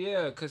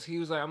 because he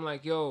was like, I'm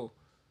like, yo,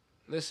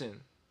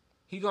 listen,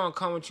 he gonna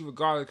come with you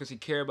regardless because he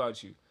care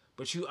about you.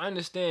 But you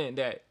understand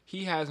that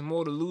he has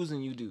more to lose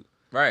than you do.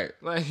 Right.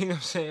 Like, you know what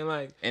I'm saying?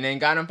 Like, and then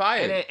got him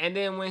fired. And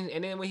then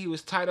when he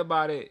was tight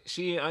about it,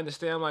 she didn't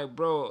understand. I'm like,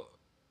 bro,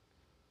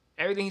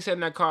 everything he said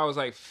in that car was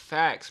like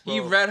facts, bro. He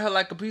read her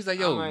like a piece like,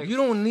 yo, like, you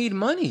don't need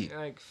money.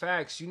 Like,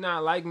 facts. You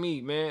not like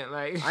me, man.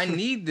 Like, I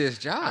need this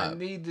job. I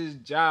need this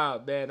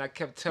job, man. I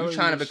kept telling you. You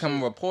trying to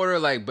become a reporter,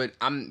 like, but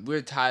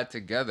we're tied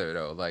together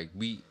though. Like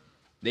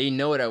they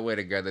know that we're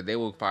together. They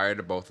will fire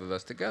the both of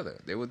us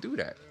together. They will do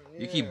that.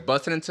 Yeah. You keep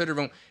busting into the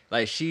room.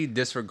 Like, she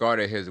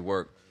disregarded his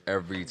work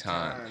every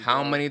time.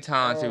 How many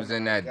times he was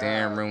in that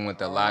damn room with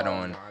the light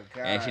on,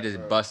 and she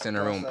just busts in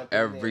the room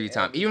every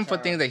time. Even for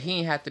things that he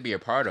ain't have to be a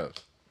part of.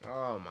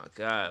 Oh, my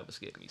God. It was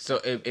getting me. So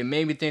it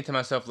made me think to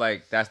myself,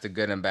 like, that's the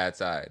good and bad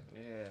side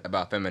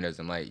about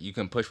feminism. Like, you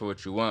can push for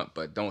what you want,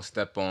 but don't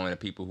step on the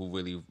people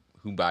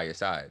who by your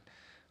side.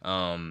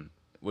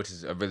 Which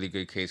is a really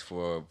good case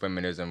for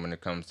feminism when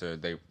it comes to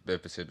the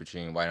differences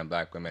between white and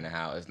black women and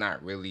how it's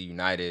not really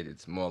united.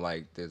 It's more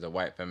like there's a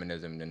white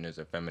feminism, then there's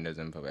a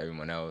feminism for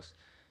everyone else,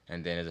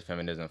 and then there's a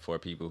feminism for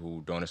people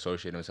who don't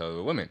associate themselves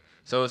with women.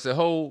 So it's a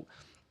whole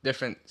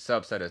different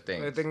subset of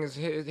things. The thing is,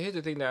 here's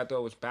the thing that I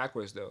thought was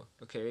backwards, though.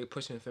 Okay, they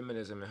pushing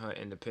feminism and her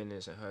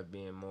independence and her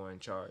being more in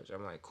charge.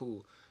 I'm like,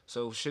 cool.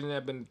 So shouldn't that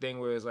have been the thing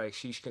where it's like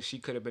she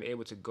could have been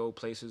able to go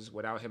places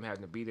without him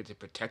having to be there to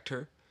protect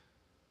her?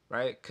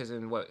 Right? Because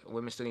then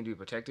women still need to be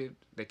protected.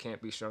 They can't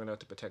be strong enough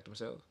to protect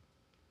themselves.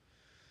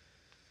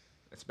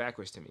 It's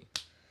backwards to me.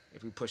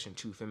 If we pushing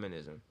to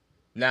feminism.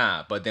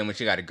 Nah, but then when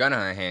she got a gun in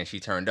her hand, she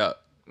turned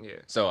up. Yeah.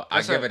 So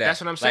I give her that.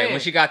 That's what I'm saying. Like when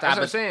she got the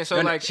opportunity. So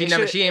like she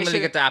ain't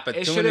really get the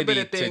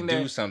opportunity to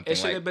do something. It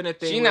should have been a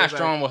thing. She's not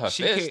strong with her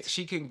fist.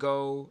 She can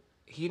go.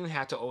 He didn't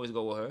have to always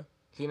go with her.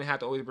 He didn't have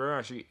to always be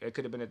around. It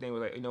could have been a thing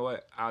where like, you know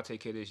what? I'll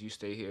take care of this. You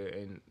stay here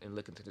and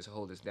look into this.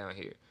 Hold this down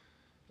here.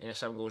 And if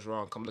something goes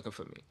wrong, come looking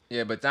for me.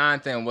 Yeah, but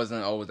Jonathan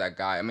wasn't always that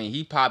guy. I mean,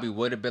 he probably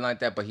would have been like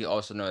that, but he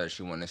also know that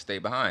she wanted to stay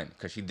behind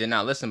because she did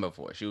not listen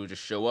before. She would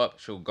just show up,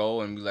 she'll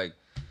go and be like,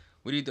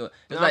 "What are you doing?"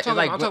 I'm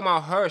talking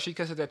about her. She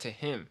said that to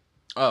him.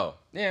 Oh,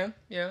 yeah,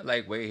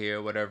 like wait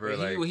here, whatever.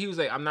 He was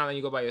like, "I'm not letting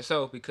you go by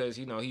yourself because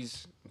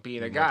he's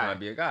being a guy." Trying to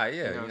be a guy,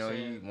 yeah.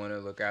 He want to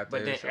look after.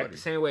 But then at the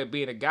same way,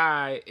 being a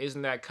guy,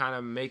 isn't that kind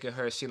of making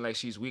her seem like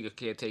she's weak or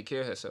can't take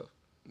care of herself?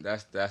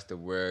 That's the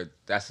word.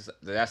 That's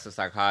the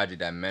psychology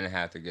that men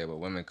have to get with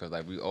women, because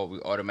like we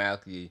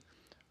automatically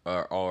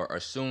are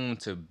assumed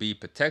to be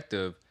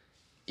protective,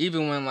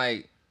 even when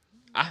like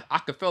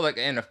I could feel like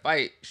in a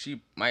fight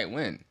she might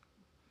win.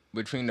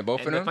 between the both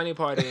And of the them. funny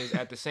part is,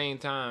 at the same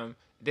time,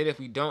 then if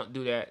we don't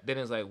do that, then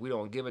it's like we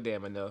don't give a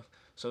damn enough.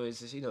 So it's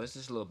just it's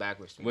just a little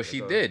backwards to me. Well, That's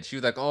she all. did. She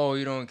was like, "Oh,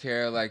 you don't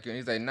care." Like, and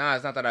he's like, "Nah,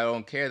 it's not that I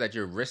don't care that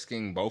you're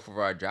risking both of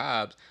our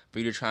jobs for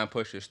you to try and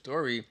push your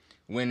story.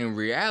 When in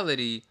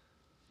reality,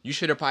 you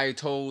should have probably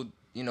told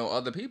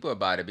other people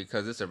about it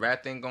because it's a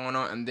rat thing going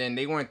on." And then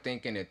they weren't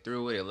thinking it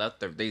through. They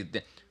left so they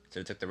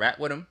took the rat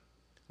with them,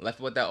 left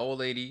with that old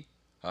lady.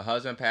 Her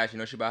husband passed.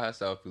 She by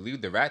herself. We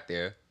leave the rat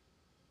there.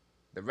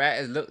 The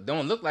rat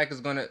don't look like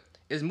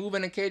it's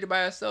moving in a cage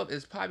by itself.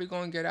 It's probably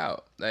gonna get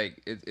out.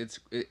 Like it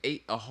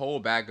ate a whole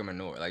bag of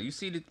manure. Like you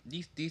see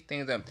these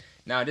things that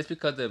now just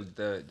because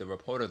the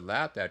reporters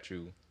laughed at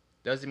you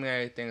doesn't mean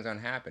that things aren't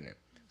happening.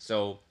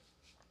 So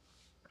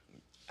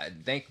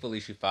thankfully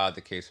she filed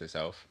the case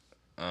herself,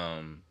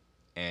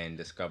 and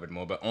discovered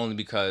more, but only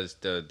because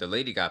the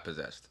lady got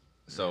possessed.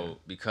 So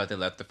because they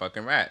left the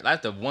fucking rat.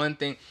 That's the one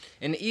thing.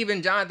 And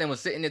even Jonathan was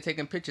sitting there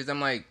taking pictures. I'm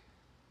like.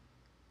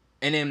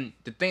 And then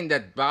the thing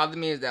that bothered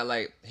me is that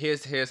like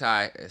here's how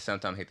I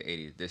sometimes hate the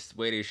 80s. This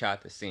way they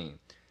shot the scene.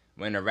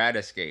 When the rat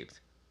escaped,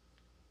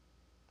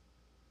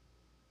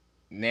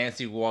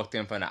 Nancy walked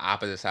in from the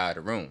opposite side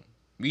of the room.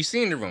 You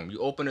seen the room. You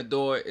open the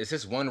door, it's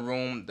just one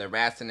room, the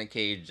rat's in the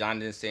cage,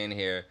 Jonathan's sitting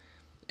here,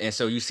 and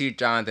so you see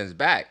Jonathan's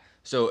back.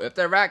 So if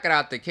the rat got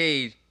out the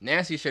cage,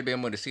 Nancy should be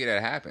able to see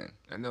that happen.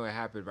 I know it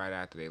happened right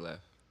after they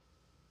left.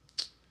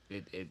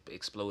 It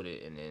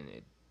exploded and then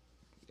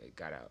it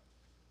got out.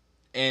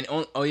 And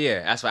oh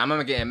yeah, that's why I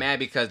remember getting mad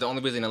because the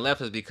only reason he left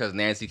was because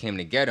Nancy came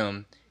to get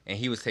him and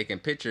he was taking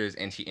pictures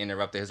and she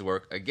interrupted his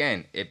work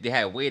again. If they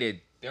had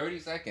waited 30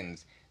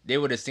 seconds, they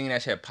would have seen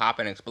that shit pop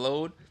and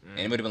explode, and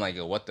it would have been like,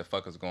 yo, what the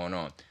fuck is going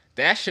on?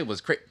 That shit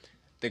was crazy.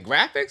 The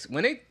graphics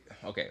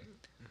okay,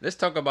 let's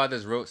talk about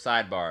this road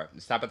sidebar.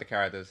 Stop at the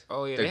characters.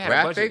 Oh yeah, the they had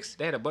a budget.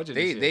 They had a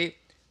budget.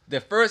 The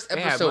first They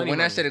had episode when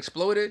that money. shit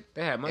exploded,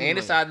 They had money. and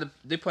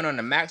they put on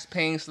the Max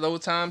Payne slow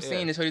time scene Yeah.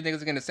 and show you niggas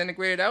getting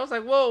disintegrated. I was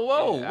like, whoa.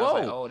 I was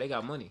like, oh, they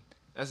got money.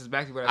 That's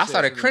exactly what I said. I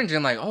started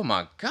cringing like, oh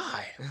my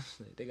god.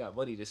 They got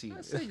money to see.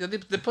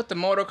 They put the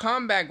Mortal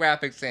Kombat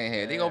graphics in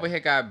here. They over here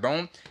got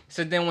bone.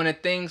 So then when the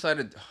thing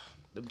started,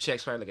 Them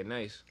checks probably looking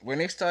nice. when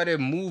they started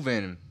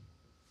moving,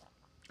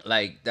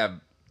 like that,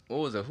 what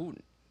was it? Who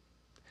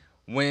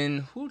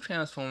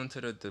transformed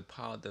to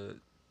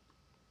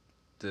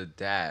the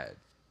dad,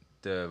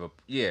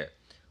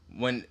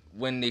 when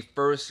they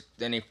first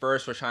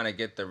were trying to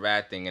get the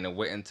rat thing and it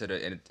went into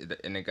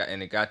and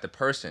it got the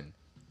person,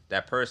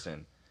 that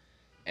person,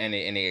 and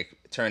they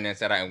turned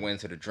inside out and went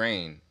into the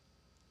drain.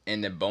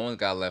 And the bones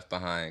got left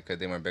behind because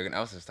they weren't big enough.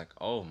 I was just like,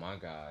 oh my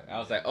god. I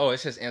was like, oh,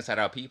 it's just inside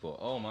out people.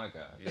 Oh my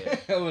god. Yeah.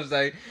 It was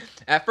like,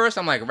 at first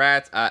I'm like,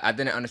 rats. I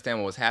didn't understand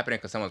what was happening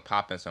because some was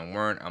popping, some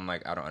weren't. I'm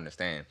like, I don't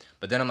understand.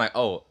 But then I'm like,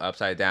 oh,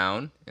 upside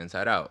down,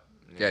 inside out.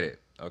 Get it?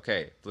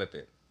 Okay, flip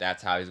it.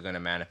 That's how he's gonna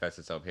manifest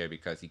himself here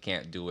because he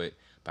can't do it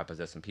by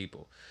possessing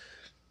people,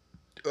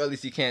 or at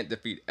least he can't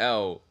defeat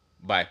L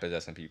by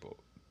possessing people,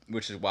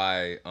 which is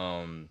why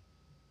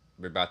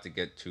we're about to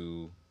get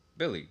to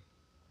Billy.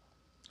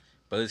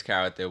 But his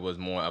character was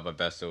more of a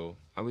vessel.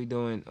 Are we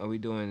doing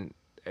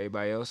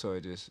everybody else or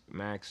just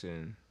Max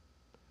and?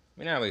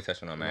 We're not really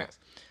touching on Max.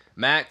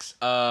 Max,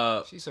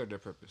 She served her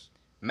purpose.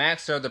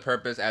 Max served the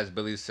purpose as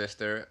Billy's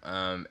sister,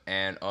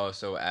 and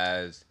also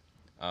as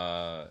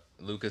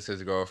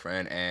Lucas's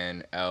girlfriend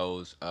and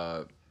Elle's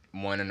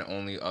one and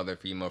only other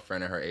female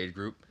friend in her age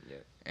group. Yeah.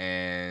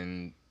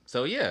 And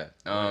so yeah,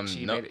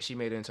 She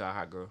made it into a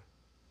hot girl.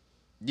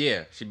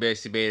 Yeah, she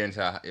basically made it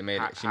into made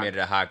it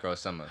a hot girl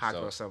summer. Hot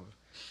girl summer.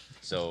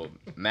 So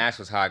Max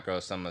was hot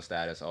girl summer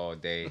status all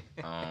day.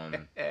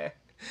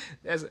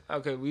 That's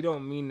okay. We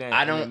don't mean that.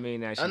 I don't mean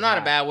that. Not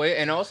a bad way.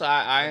 And also,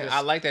 I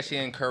like that she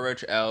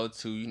encouraged Elle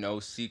to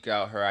seek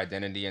out her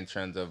identity in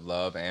terms of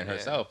love and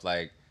herself.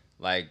 Like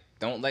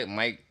don't let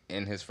Mike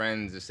and his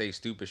friends just say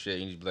stupid shit.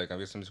 And you just be like, I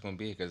guess I'm just gonna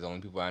be here because the only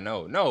people I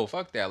know. No,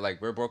 fuck that.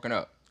 Like we're broken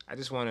up. I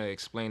just want to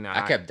explain that.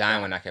 I kept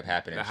dying when that kept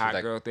happening. The hot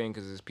girl thing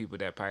because there's people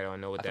that probably don't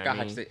know what that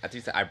means. I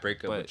think I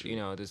break up with you.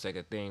 But there's like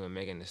a thing with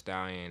Megan Thee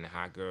Stallion, the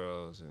hot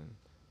girls, and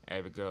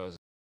every girl's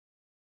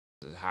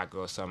a hot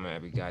girl summer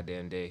every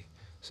goddamn day.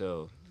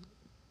 So,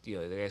 I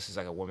guess it's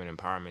like a woman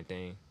empowerment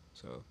thing.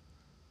 So,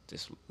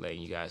 just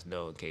letting you guys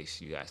know in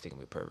case you guys think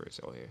we're perverts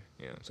over here.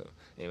 So,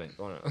 anyway,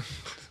 going on.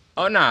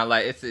 Oh, nah,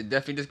 like, it's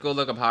definitely just go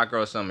look up Hot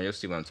Girl Summer. You'll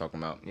see what I'm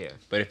talking about. Yeah.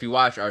 But if you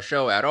watch our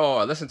show at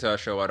all, or listen to our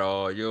show at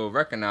all, you'll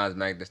recognize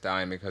Meg Thee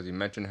Stallion because we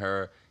mentioned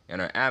her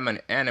in our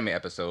anime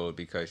episode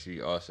because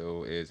she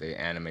also is an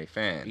anime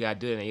fan. You gotta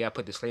do it, and you gotta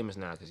put disclaimers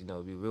now because,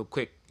 be real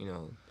quick,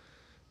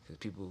 because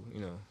people,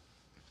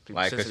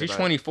 Like, because she's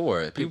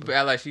 24. People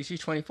act like she's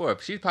 24.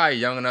 She's probably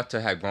young enough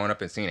to have grown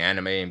up and seen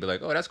anime and be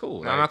like, oh, that's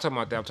cool. No, I'm not talking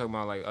about that. I'm talking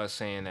about, like, us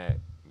saying that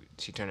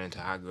she turned into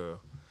a hot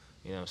girl.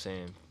 You know what I'm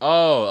saying?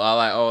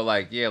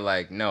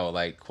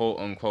 No, quote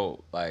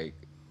unquote, like,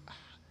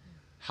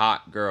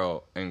 hot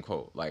girl, end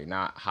quote. Like,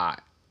 not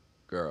hot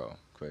girl,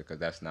 because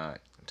that's not.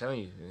 I'm telling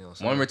you.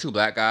 One or two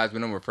black guys, we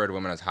don't refer to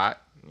women as hot.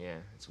 Yeah,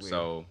 it's weird.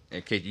 So,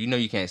 in case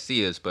you can't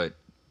see us, but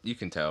you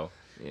can tell.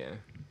 Yeah.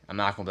 I'm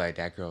not gonna be like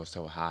that girl is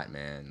so hot,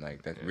 man.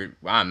 Like that.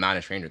 Well, I'm not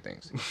in Stranger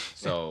Things,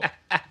 so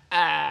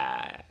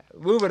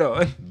Moving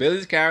on.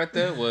 Billy's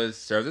character was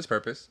served its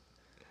purpose.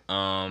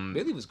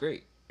 Billy was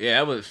great.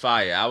 Yeah, it was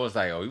fire. I was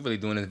like, oh, you really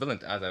doing this villain?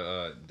 I was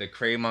like, the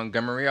Craig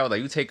Montgomery. I was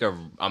like, you take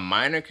a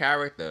minor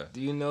character.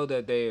 Do you know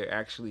that they're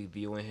actually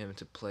viewing him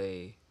to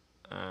play,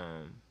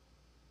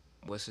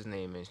 what's his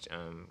name in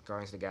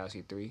Guardians of the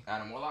Galaxy 3?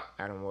 Adam Warlock.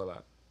 Adam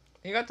Warlock.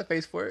 He got the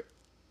face for it.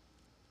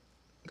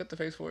 Got the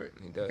face for it.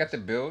 He does. Got the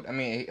build. I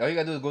mean, all you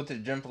gotta do is go to the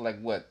gym for like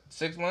what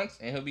 6 months,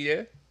 and he'll be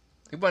there.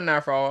 He wasn't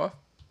that far off.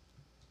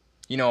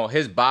 You know,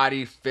 his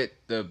body fit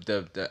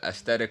the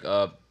aesthetic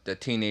of the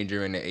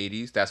teenager in the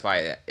 80s. That's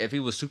why if he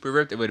was super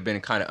ripped, it would have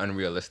been kind of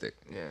unrealistic.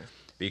 Yeah.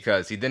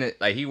 Because he didn't,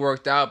 like, he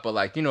worked out, but,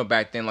 like, you know,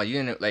 back then, like, you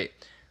didn't, like,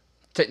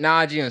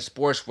 technology and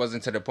sports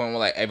wasn't to the point where,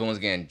 like, everyone's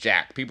getting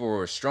jacked. People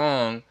were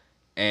strong,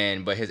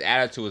 but his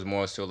attitude was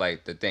more so,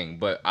 like, the thing.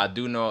 But I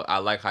do know, I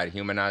like how they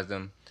humanized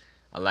him.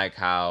 I like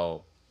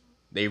how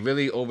they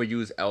really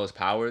overused Elle's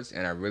powers,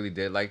 and I really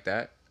did like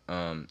that.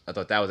 I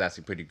thought that was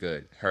actually pretty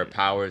good. Her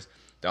powers,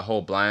 the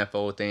whole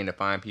blindfold thing to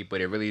find people,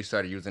 they really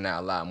started using that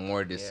a lot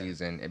more this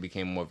season. It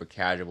became more of a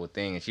casual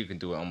thing, and she can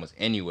do it almost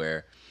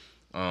anywhere.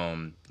 As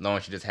long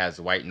as she just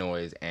has white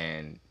noise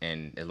and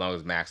as long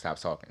as Max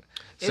stops talking.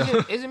 So,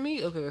 Is it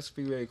me? Okay, let's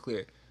be very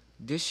clear.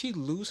 Did she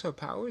lose her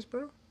powers,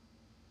 bro?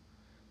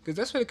 Because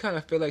that's what it kind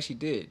of felt like she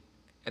did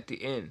at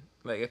the end.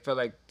 Like, it felt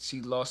like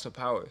she lost her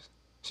powers.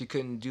 She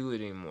couldn't do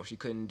it anymore. She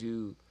couldn't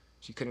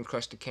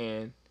crush the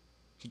can.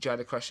 She tried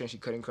to crush it and she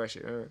couldn't crush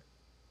it.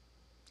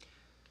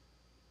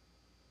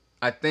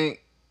 I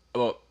think,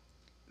 well,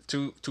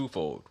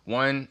 twofold.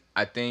 One,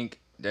 I think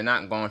they're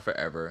not gone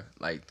forever.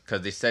 Like,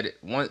 because they said it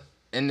one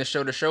in the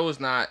show. The show is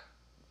not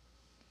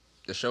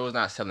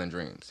selling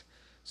dreams.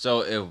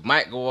 So if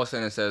Mike goes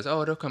in and says,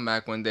 "Oh, they'll come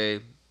back one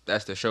day,"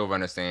 that's the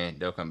showrunner saying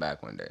they'll come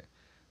back one day.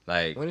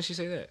 Like, when did she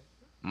say that?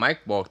 Mike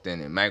walked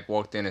in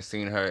and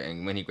seen her,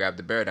 and when he grabbed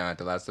the bear down at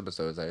the last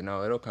episode, it's like,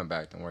 "No, it'll come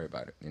back. Don't worry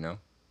about it." You know.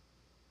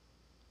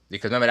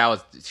 Because remember that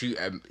was she.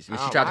 When she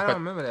tried to. I don't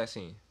remember that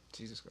scene.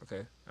 Jesus.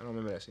 Okay, I don't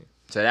remember that scene.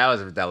 So that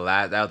was the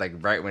last. That was like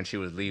right when she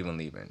was leaving.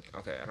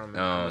 Okay, I don't remember.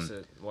 I must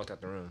have walked out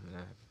the room.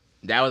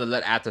 That was a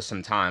little after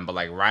some time, but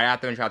like right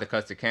after when she tried to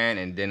cut the can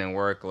and didn't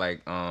work,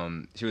 like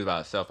she was by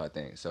herself, I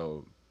think.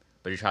 So,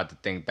 but you tried to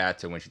think back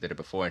to when she did it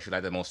before, and she was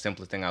like the most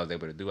simplest thing I was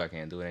able to do. I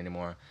can't do it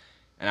anymore.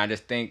 And I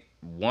just think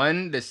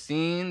the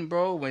scene,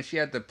 bro, when she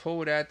had to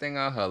pull that thing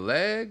out her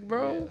leg,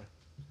 bro.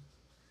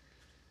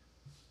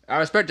 Yeah. I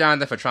respect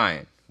Jonathan for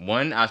trying.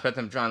 I respect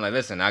him for trying. Like,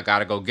 listen, I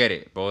gotta go get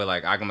it, bro.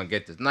 Like, I'm gonna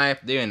get this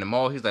knife. They're in the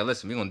mall. He's like,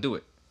 listen, we gonna do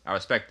it. I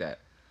respect that.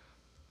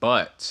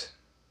 But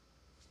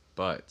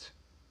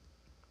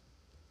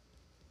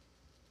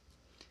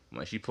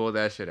when she pulled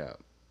that shit out,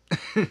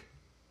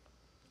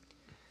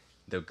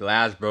 the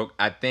glass broke.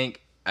 I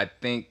think I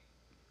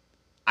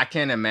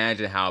can't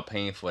imagine how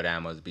painful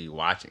that must be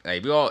watching.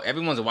 Like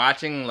everyone's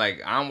watching.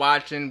 Like I'm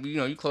watching. You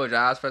know, you close your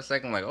eyes for a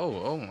second. Like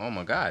oh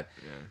my god.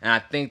 Yeah. And I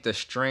think the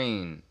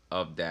strain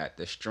of that,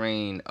 because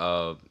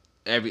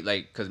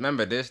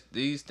remember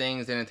these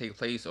things didn't take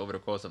place over the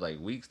course of like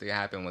weeks. They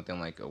happened within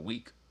like a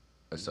week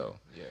or so.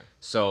 Yeah.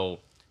 So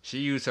she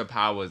used her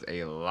powers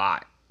a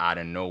lot out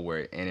of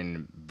nowhere and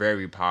in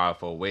very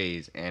powerful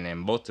ways and in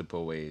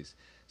multiple ways.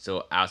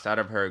 So outside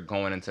of her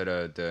going into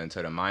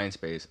the mind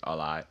space a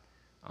lot,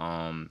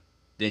 then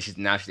she's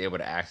able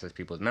to access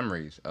people's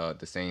memories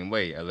the same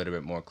way, a little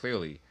bit more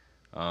clearly.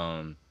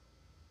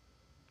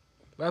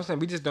 But I'm saying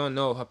we just don't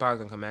know if her powers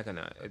gonna come back or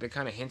not. They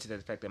kind of hinted at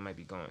the fact that it might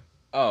be gone.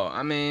 Oh,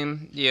 I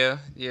mean, yeah.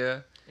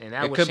 And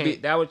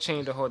that would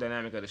change the whole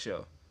dynamic of the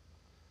show.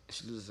 If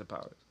she loses her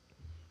powers.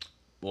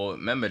 Well,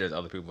 remember, there's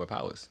other people with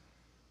powers.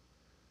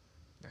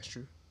 That's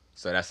true.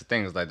 So that's the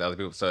thing. Is like the other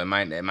people. So it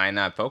might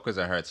not focus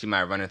on her. She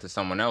might run into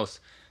someone else.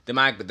 The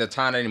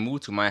town that they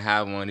move to might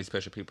have one of these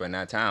special people in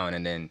that town,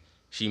 and then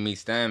she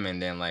meets them, and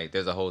then like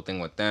there's a whole thing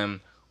with them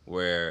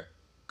where,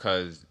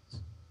 cause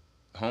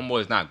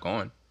homeboy's not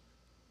gone.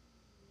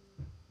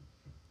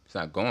 It's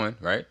not going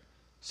right.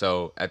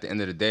 So at the end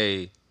of the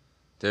day,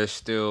 there's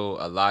still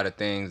a lot of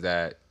things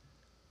that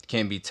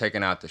can be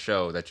taken out the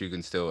show that you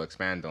can still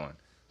expand on.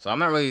 So I'm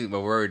not really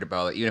worried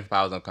about it. Even if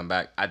powers don't come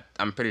back,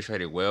 I'm pretty sure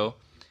they will.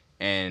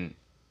 And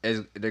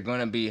they're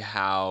going to be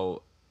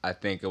how I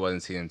think it was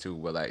in season 2,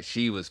 where like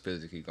she was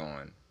physically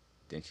gone,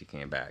 then she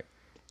came back.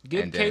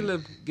 Give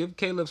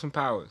Caleb some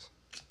powers.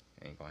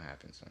 Ain't going to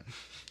happen, son.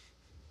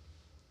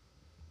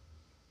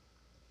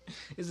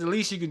 It's the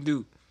least you can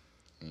do.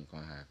 Ain't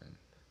going to happen.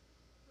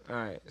 All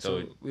right.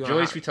 So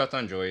Joyce, we touched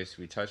on Joyce.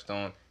 We touched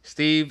on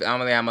Steve. I don't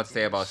really have much to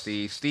say about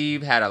Steve.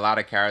 Steve had a lot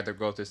of character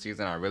growth this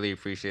season. I really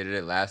appreciated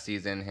it. Last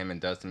season, him and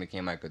Dustin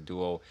became like a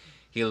duo.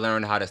 He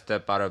learned how to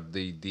step out of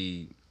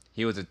the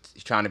he was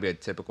trying to be a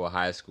typical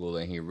high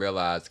schooler, and he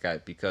realized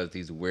because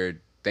these weird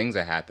things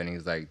are happening.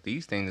 He's like,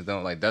 these things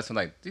don't, like, Dustin,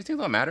 like, these things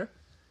don't matter.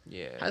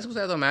 Yeah. High school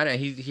stuff don't matter.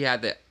 And he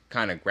had to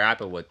kind of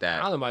grapple with that.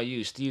 I don't know about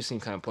you. Steve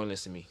seemed kind of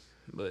pointless to me,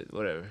 but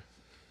whatever.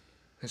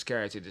 His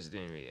character just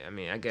didn't really. I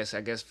mean, I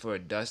guess for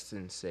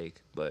Dustin's sake,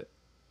 but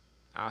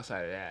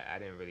Outside of that, I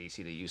didn't really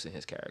see the use in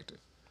his character.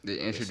 They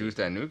introduced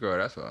that new girl.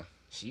 That's why.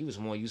 She was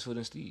more useful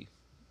than Steve.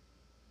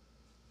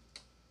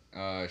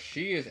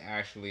 She is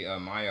actually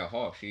Maya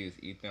Hawke. She is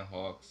Ethan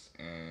Hawke's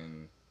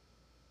and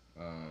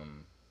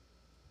um,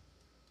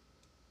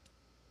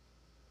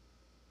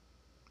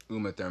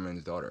 Uma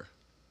Thurman's daughter.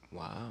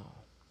 Wow.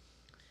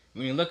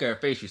 When you look at her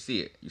face, you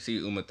see it. You see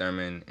Uma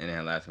Thurman and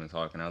then last one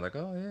talking. I was like,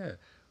 oh yeah.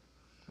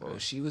 Well,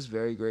 she was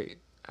very great.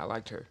 I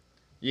liked her.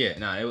 Yeah,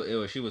 it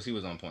was she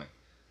was on point.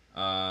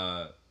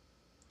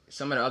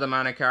 Some of the other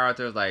minor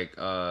characters like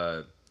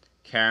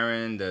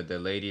Karen, the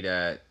lady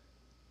that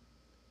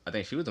I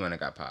think she was the one that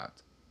got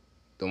popped.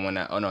 The one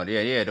that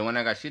the one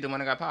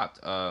that got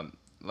popped.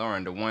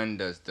 Lauren, the one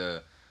that's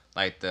the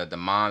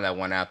mom that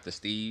went after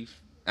Steve.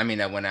 I mean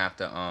that went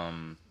after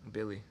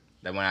Billy.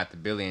 That went after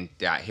Billy and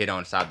got hit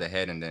on the side of the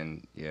head and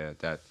then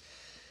that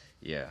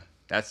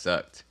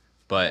sucked.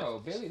 But no,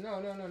 Billy,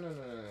 no.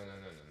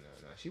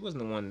 She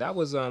wasn't the one. That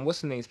was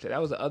what's the name?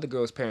 That was the other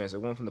girl's parents, the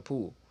one from the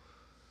pool.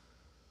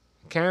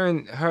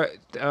 Karen,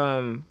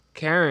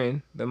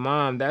 Karen, the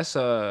mom. That's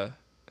her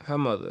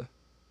mother,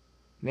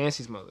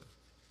 Nancy's mother.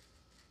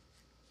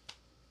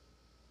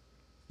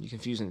 You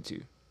confusing the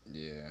two.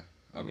 Yeah.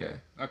 Okay.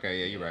 Yeah. Okay.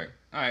 Yeah, you're right.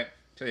 All right.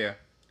 So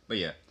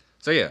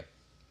yeah.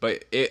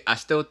 But I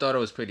still thought it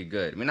was pretty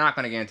good. We're not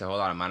gonna get into a whole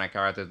lot of minor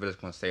characters, but just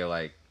gonna say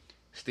like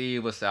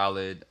Steve was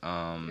solid.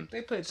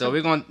 So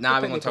we're gonna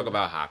talk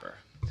about Hopper.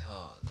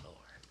 Oh Lord.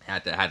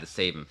 Had to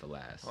save him for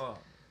last. Oh.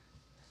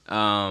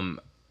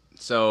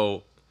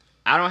 So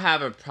I don't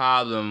have a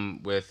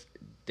problem with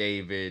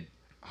David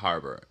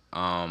Harbour.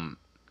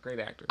 Great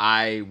actor.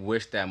 I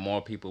wish that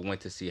more people went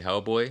to see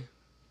Hellboy.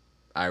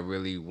 I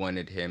really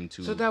wanted him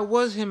to. So that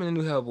was him in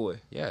the new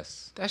Hellboy.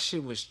 Yes. That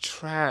shit was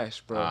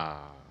trash, bro.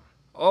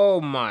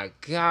 Oh my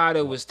God,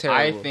 it was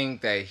terrible. I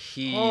think that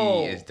he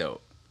is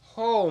dope.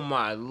 Oh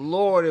my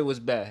Lord, it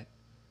was bad.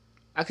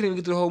 I couldn't even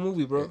get through the whole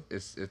movie, bro.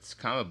 It's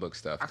comic book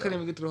stuff. I couldn't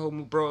even get through the whole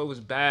movie, bro. It was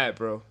bad,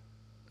 bro.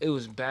 It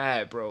was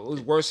bad, bro. It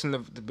was worse than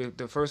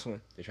the first one.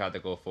 They tried to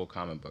go full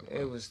comic book. Bro.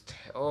 It was.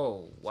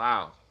 Oh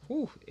wow.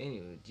 Whew.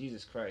 Anyway,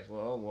 Jesus Christ.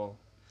 Well.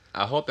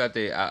 I hope that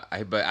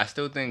but I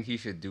still think he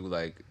should do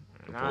like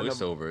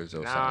voiceovers or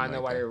something. I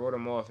know why they wrote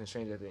him off in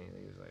Stranger Things.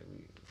 He was like,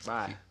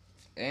 bye.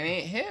 It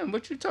ain't him.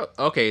 What you talk?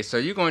 Okay, so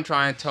you gonna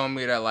try and tell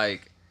me that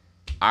like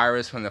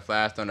Iris from The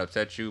Flash don't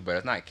upset you, but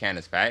it's not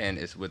Candice Patton.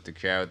 It's with the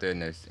character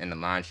and the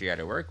line she had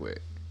to work with.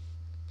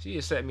 She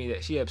upset me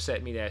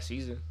that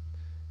season,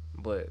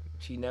 but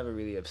she never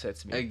really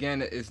upsets me.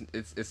 Again,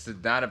 it's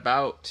not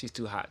about she's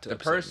too hot to the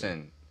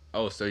person. Me.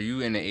 Oh, so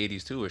you in the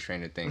 80s too with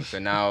Stranger Things. So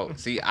now,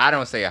 see, I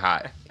don't say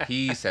hot.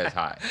 He says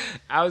hot.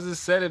 I was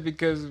just said it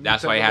because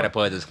that's why he had to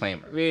put a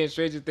disclaimer. We in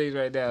Stranger Things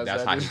right now.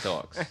 That's how he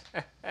talks.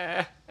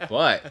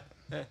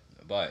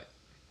 But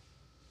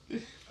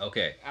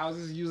okay. I was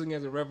just using it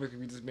as a reference because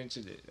we just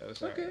mentioned it.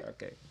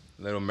 Okay.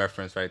 Little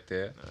reference right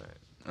there.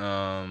 All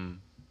right.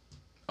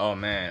 Oh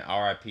man,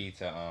 R.I.P.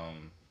 to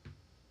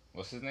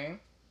what's his name?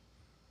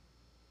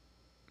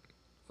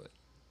 What?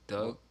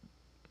 Doug?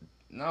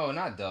 No,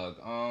 not Doug.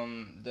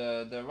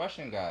 The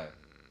Russian guy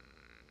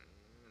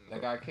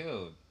that got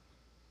killed.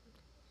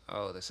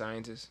 Oh, the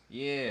scientist.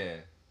 Yeah.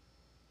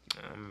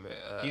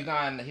 He's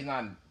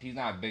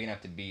not big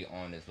enough to be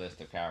on this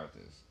list of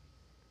characters.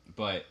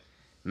 But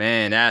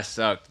man, that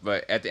sucked.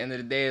 But at the end of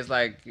the day, it's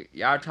like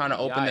y'all trying to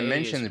open the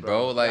mentions,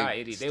 bro.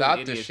 Like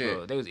stop the shit.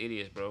 Bro. They was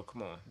idiots, bro.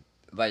 Come on.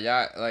 Like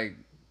y'all like.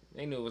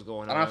 They knew what was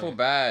going on. I don't feel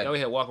bad. They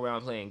always had walk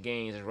around playing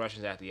games and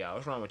Russians after y'all.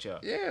 What's wrong with y'all?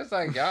 Yeah, it's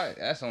like y'all.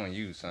 That's on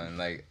you, son.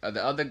 Like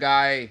the other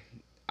guy,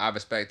 I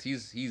respect.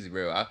 He's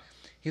real.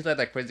 He's like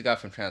that crazy guy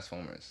from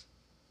Transformers.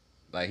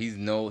 Like he's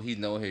know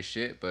his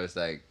shit, but it's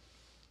like.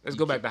 Let's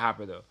go back to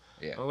Hopper though.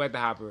 Yeah. Go back to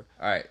Hopper.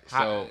 All right.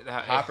 So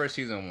Hopper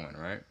season 1,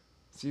 right?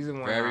 Season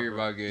 1. Very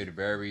rugged.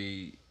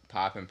 Very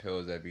popping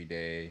pills every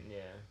day.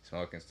 Yeah.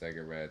 Smoking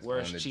cigarettes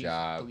Worst on the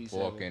job,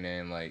 walking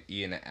ever. in like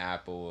eating an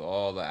apple,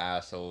 all the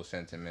asshole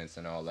sentiments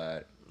and all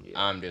that. Yeah.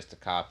 I'm just a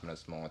cop in a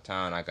small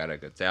town. I got a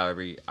good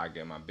salary. I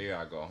get my beer.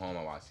 I go home.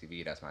 I watch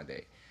TV. That's my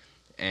day.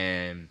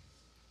 And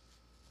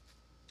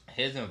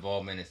his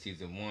involvement in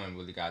season 1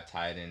 really got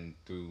tied in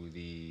through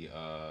the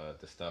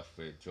stuff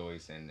with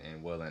Joyce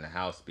and Will in the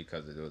house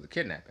because there was a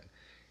kidnapping,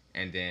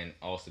 and then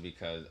also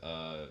because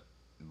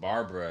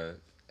Barbara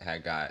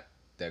had got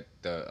the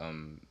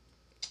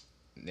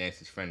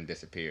Nancy's friend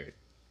disappeared,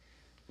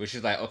 which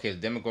is like, okay, the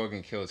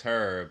Demogorgon kills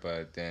her,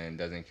 but then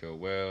doesn't kill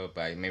Will,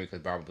 but maybe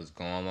because Barbara was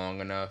gone long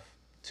enough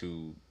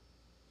to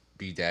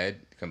be dead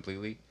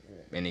completely,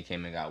 and he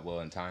came and got Will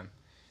in time.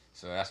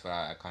 So that's what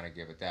I kind of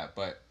give it that.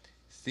 But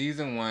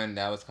season 1,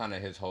 that was kind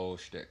of his whole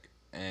shtick,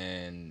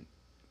 and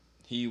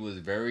he was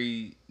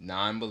very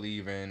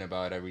non-believing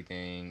about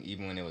everything.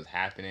 Even when it was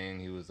happening,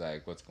 he was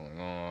like, "What's going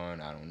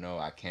on? I don't know.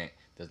 I can't.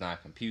 Does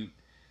not compute."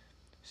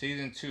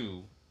 Season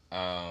 2,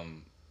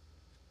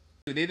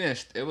 it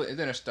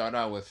didn't start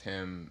out with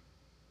him.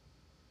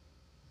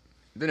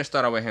 It didn't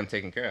start out with him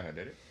taking care of her,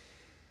 did it?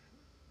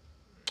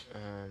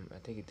 I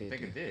think it did. I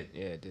think it did.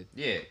 Yeah, it did.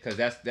 Yeah, because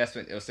that's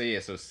when.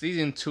 So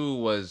season 2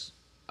 was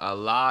a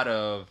lot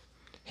of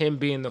him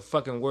being the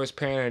fucking worst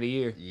parent of the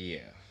year.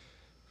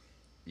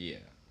 Yeah.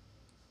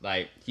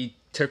 Like he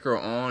took her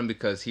on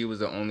because he was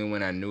the only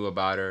one that knew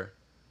about her,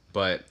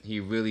 but he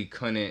really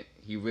couldn't.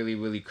 He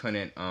really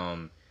couldn't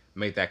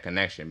make that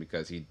connection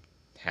because he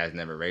has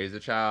never raised a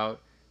child.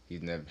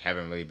 He's never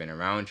haven't really been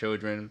around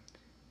children,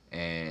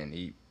 and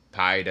he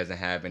probably doesn't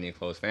have any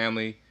close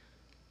family.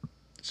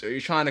 So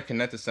you're trying to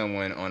connect to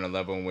someone on a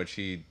level in which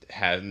he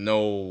has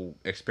no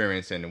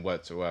experience in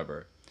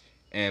whatsoever.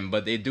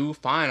 But they do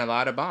find a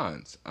lot of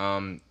bonds.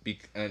 And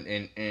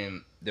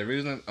the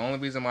only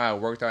reason why it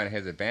worked out in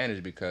his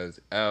advantage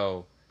because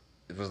Elle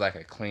was like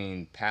a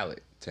clean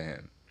palate to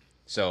him.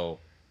 So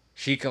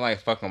she can like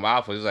fucking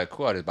waffles. It's like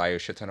cool. I'll just buy you a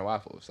shit ton of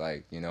waffles.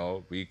 Like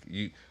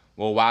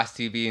we'll watch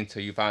TV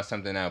until you find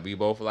something that we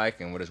both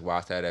like, and we'll just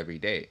watch that every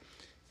day.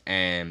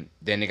 And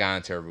then they got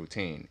into a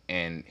routine,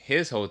 and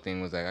his whole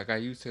thing was like, I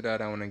got used to that.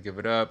 I want to give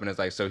it up, and it's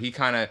like so they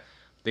kind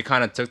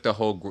of took the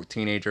whole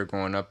teenager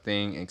growing up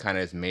thing and kind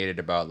of just made it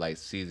about like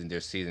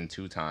their season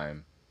 2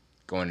 time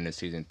going into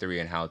season 3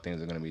 and how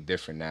things are going to be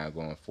different now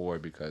going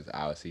forward because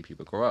obviously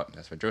people grow up.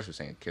 That's what Josh was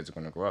saying. Kids are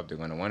going to grow up. They're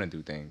going to want to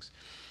do things.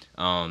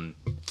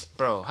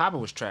 Bro, Hopper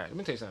was trash. Let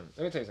me tell you something.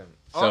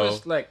 So,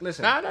 this, like,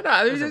 listen. Nah.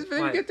 Let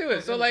me get through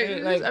it. So, like,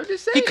 I'm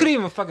just saying. He couldn't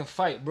even fucking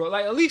fight, bro.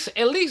 Like, at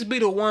least be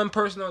the one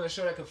person on the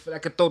show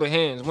that could throw the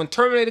hands. When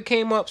Terminator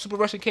came up, Super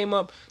Russia came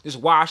up, just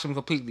washed him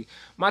completely.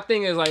 My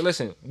thing is, like,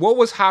 listen, what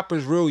was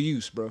Hopper's real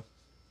use, bro?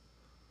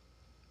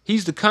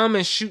 He's to come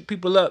and shoot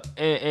people up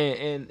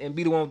and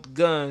be the one with the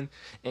gun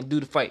and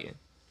do the fighting.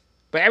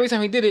 But every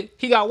time he did it,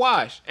 he got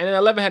washed. And then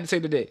 11 had to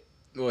save the day.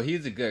 Well,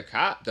 he's a good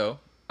cop, though.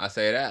 I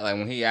say that. Like,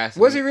 when he asked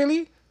Was he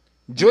really?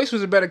 Joyce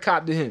was a better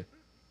cop than him.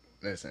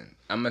 Listen,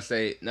 I'm gonna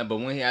say no, but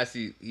when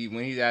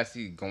he's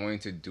actually going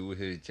to do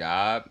his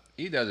job,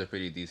 he does a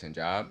pretty decent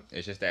job.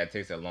 It's just that it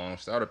takes a long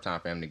startup time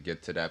for him to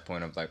get to that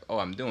point of like, oh,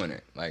 I'm doing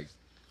it, like,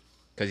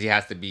 because he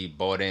has to be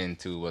bought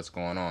into what's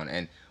going on,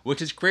 and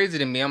which is crazy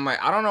to me. I'm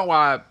like, I don't know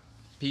why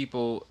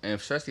people, and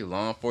especially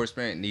law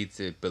enforcement, need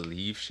to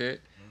believe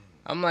shit.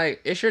 I'm like,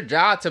 it's your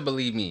job to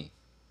believe me.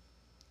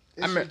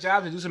 It's your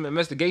job to do some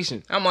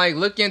investigation. I'm like,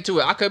 look into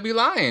it. I could be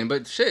lying,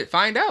 but shit,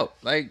 find out.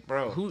 Like,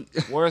 bro,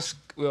 worst,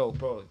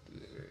 bro.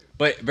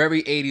 But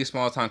very 80s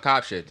small town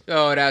cop shit.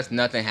 Oh, that's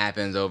nothing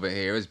happens over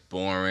here. It's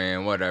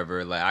boring,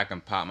 whatever. Like, I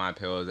can pop my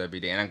pills every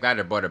day. And I'm glad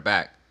they brought it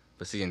back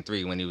for season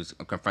 3 when he was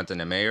confronting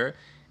the mayor.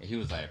 And he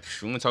was like,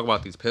 we want to talk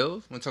about these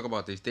pills? We want to talk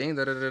about these things?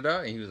 Da-da-da-da.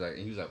 And he was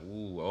like,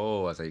 ooh,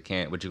 oh. I was like, you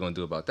can't. What you going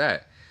to do about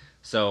that?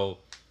 So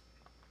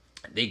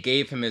they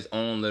gave him his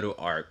own little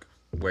arc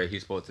where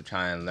he's supposed to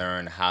try and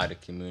learn how to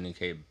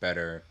communicate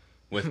better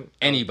with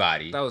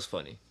anybody. That was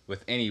funny.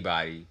 With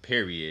anybody,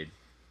 period.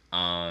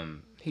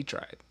 He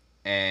tried.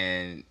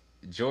 And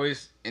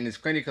Joyce, and it's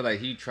funny because like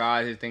he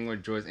tried his thing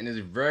with Joyce, and it's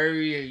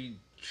very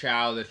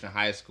childish and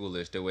high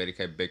schoolish the way they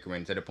kept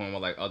bickering to the point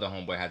where like other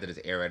homeboy had to just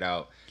air it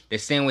out. The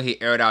same way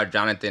he aired out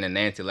Jonathan and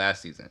Nancy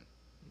last season.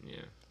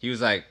 Yeah. He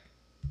was like,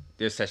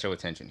 "There's sexual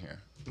tension here."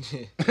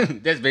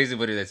 That's basically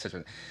what it is.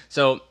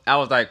 So I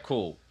was like,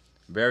 cool,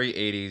 very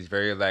 80s,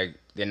 very like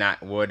they're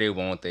not what they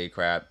want. They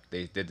crap.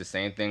 They did the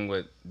same thing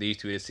with these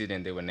two this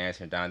season. They were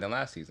Nancy and Jonathan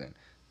last season.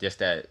 Just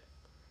that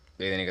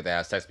they didn't get to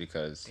have sex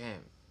because.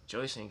 Damn.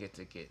 Joyce ain't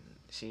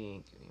she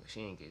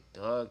ain't get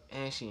Doug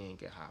and she ain't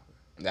get Hopper.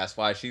 That's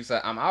why she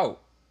said, I'm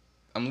out.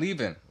 I'm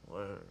leaving.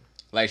 Word.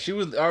 Like, she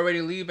was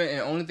already leaving, and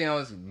the only thing I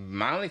was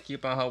mildly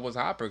keeping her was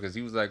Hopper, because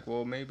he was like,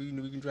 well, maybe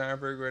we can try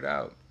and figure it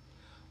out.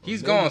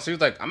 He's gone, so he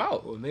was like, I'm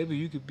out. Well, maybe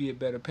you could be a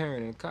better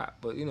parent than a cop,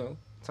 but, you know,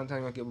 sometimes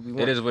you don't get what we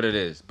want. It is what it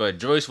is. But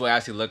Joyce will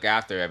actually look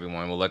after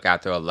everyone. We'll look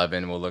after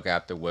 11. We'll look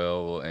after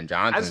Will, and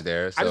Jonathan's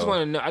there. So. I just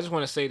want to know. I just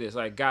want to say this.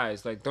 Like,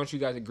 guys, like, don't you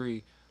guys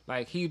agree?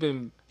 Like, he's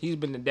been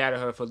the dad of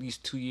her for at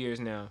least 2 years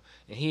now,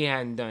 and he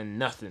hadn't done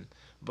nothing.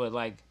 But,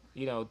 like,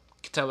 you know,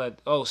 tell her,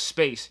 oh,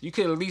 space. You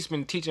could at least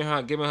been teaching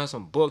her, giving her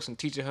some books and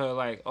teaching her,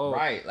 like, oh.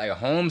 Right, like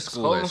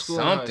homeschool or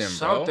something, bro.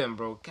 Something,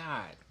 bro.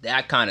 God.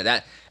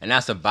 And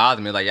that's what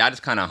bothered me. Like, y'all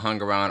just kind of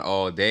hung around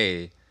all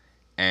day,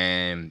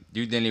 and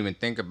you didn't even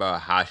think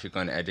about how she's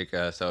going to educate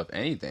herself,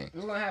 anything.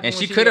 And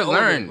she could have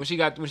learned. When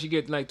she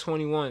get, like,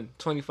 21,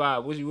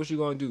 25, what she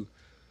going to do?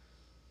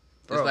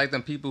 Bro. It's like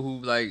them people who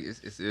like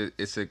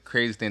it's a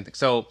crazy thing.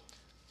 So,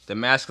 the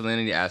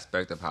masculinity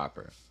aspect of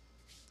Hopper,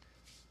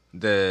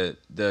 the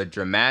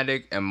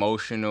dramatic,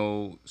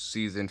 emotional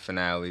season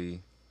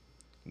finale,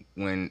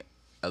 when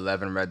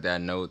 11 read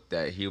that note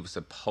that he was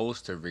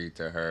supposed to read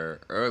to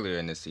her earlier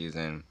in the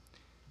season,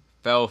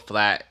 fell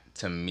flat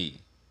to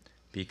me,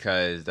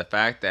 because the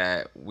fact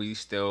that we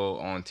still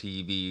on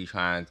TV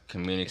trying to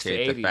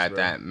communicate the 80s, fact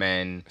bro. that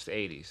men it's the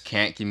 80s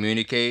can't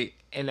communicate.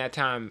 In that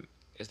time.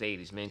 It's the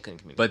 80s. Men couldn't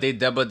communicate. But they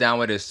doubled down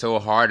with it so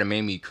hard it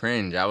made me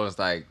cringe. I was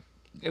like...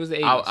 It was the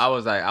 80s. I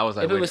was like...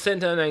 If it was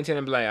 19,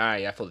 I'd be like, all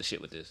right, y'all full of shit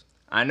with this.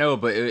 I know,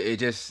 but it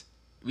just...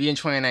 We in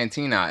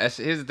 2019 now. Here's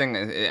the thing.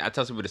 I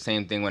tell people the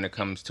same thing when it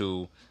comes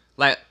to...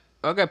 Like,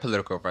 I'll get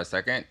political for a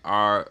second.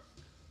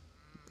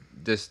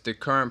 The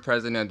current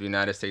president of the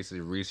United States'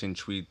 recent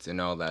tweets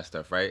and all that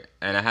stuff, right?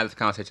 And I had this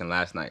conversation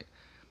last night.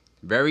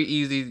 Very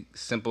easy,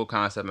 simple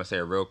concept. I'm gonna say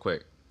it real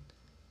quick.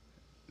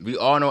 We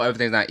all know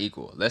everything's not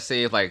equal. Let's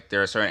say if like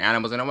there are certain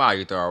animals in the wild,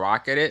 you throw a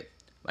rock at it.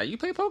 Like you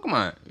play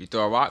Pokemon, you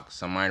throw a rock,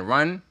 some might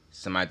run,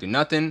 some might do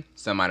nothing,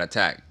 some might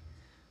attack.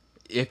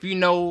 If you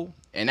know,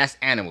 and that's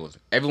animals.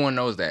 Everyone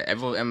knows that.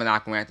 Everyone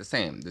not gonna react the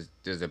same.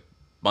 There's a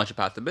bunch of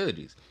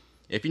possibilities.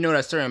 If you know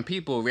that certain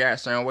people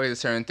react certain ways to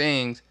certain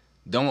things,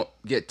 don't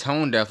get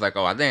tone deaf like,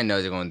 oh, I didn't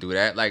know they're gonna do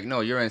that. Like,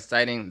 no, you're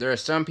inciting. There are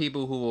some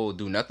people who will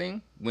do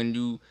nothing when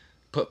you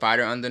put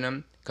fire under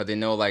them because they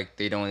know like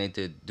they don't need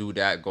to do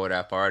that, go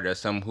that far. There's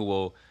some who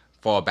will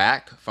fall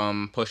back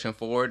from pushing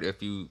forward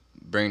if you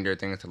bring their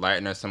things to light,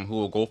 and there's some who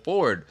will go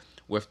forward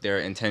with their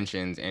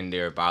intentions and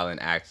their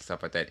violent acts and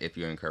stuff like that if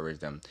you encourage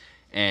them.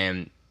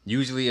 And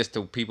usually it's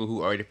the people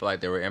who already feel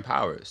like they were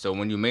empowered. So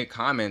when you make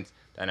comments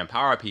that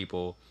empower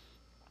people,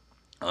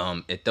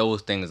 it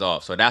throws things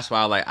off. So that's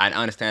why like I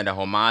understand the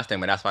homage thing,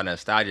 but that's why the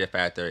nostalgia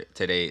factor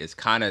today is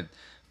kind of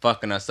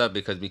fucking us up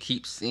because we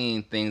keep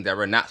seeing things that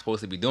we're not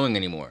supposed to be doing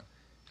anymore.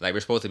 Like we're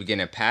supposed to be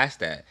getting past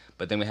that,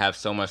 but then we have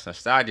so much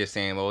nostalgia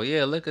saying, "Well,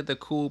 yeah, look at the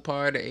cool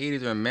part of the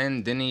 '80s where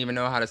men didn't even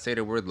know how to say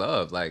the word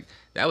love." Like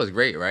that was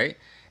great, right?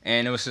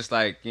 And it was just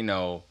like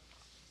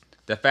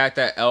the fact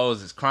that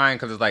Els is crying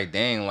because it's like,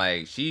 dang,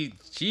 like she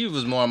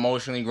was more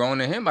emotionally grown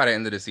than him by the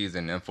end of the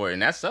season,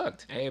 and that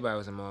sucked. Everybody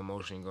was more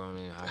emotionally going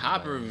in.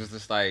 Hopper was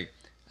just like,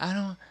 I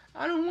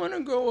don't want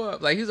to grow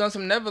up. Like he's on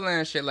some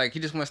Neverland shit. Like he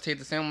just wants to stay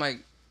the same. Like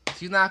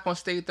he's not gonna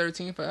stay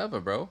 13 forever,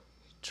 bro.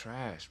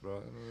 Trash,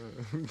 bro.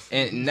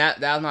 And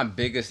that was my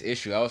biggest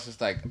issue. I was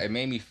just like, it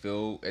made me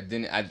feel. It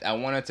didn't. I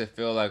wanted to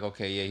feel like,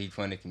 okay, yeah, he's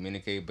trying to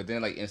communicate. But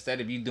then like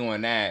instead of you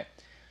doing that,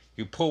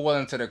 you pull Will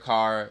into the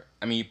car.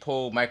 I mean, you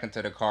pull Mike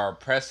into the car,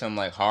 press him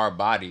like hard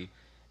body,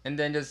 and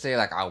then just say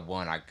like, I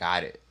won, I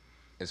got it.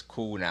 It's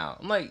cool now.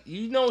 I'm like,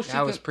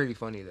 that was pretty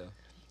funny though.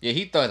 Yeah,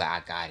 he thought like,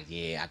 I got it.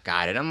 Yeah, I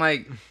got it. I'm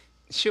like,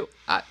 shoot,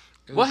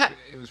 It was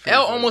Elle funny.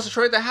 almost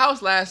destroyed the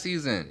house last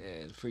season.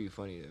 Yeah, it's pretty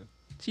funny though.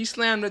 She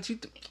slammed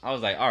it. I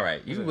was like, all right,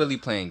 you really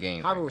playing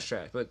games. Hopper was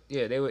trash, but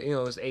yeah, they were. It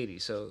was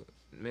 '80s, so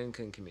men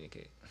couldn't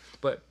communicate.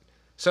 But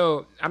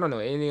so I don't know.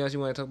 Anything else you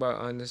want to talk about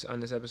on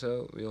this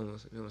episode? We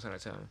almost out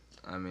of time.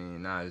 I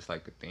mean, nah, it's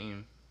like the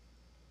theme.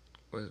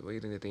 What do you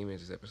think the theme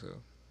is this episode?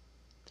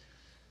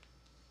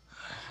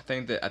 I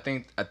think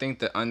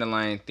the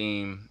underlying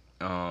theme,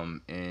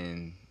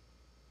 in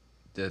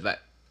the like,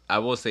 I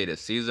will say the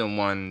season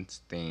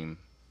one's theme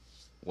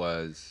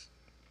was,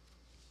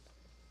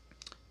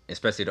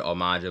 especially the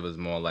homage. It was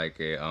more like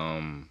a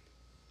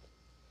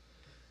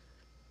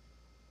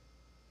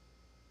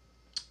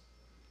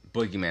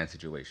boogeyman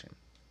situation.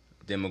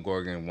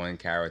 Demogorgon, one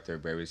character,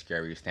 very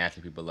scary,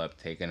 snatching people up,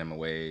 taking them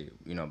away,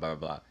 blah blah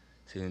blah.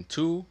 Season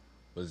two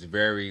was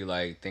very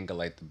like think of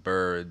like the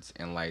birds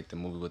and like the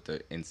movie with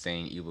the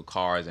insane evil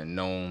cars and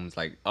gnomes,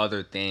 like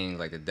other things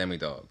like the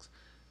demidogs.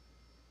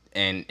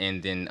 And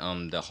then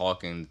the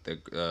Hawkins,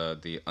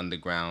 the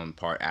underground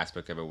part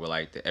aspect of it where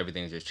like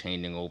everything's just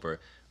changing over.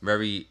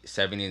 Very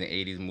 70s and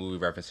 80s movie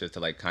references to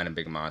like kind of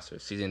big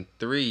monsters. Season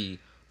three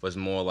was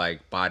more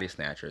like body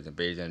snatchers,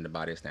 invasion of the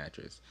body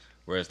snatchers.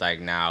 Whereas like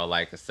now,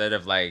 like instead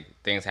of like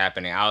things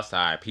happening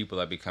outside,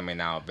 people are becoming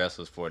now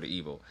vessels for the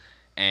evil.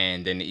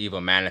 And then the evil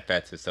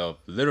manifests itself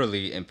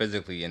literally and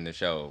physically in the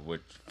show,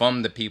 which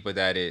from the people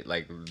that it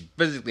like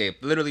physically,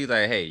 literally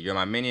like, hey, you're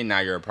my minion, now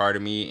you're a part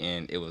of me,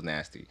 and it was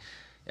nasty.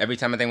 Every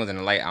time I think was in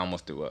the light, I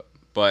almost threw up.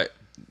 But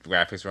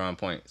graphics were on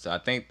point. So I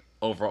think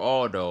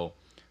overall though,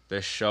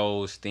 the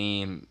show's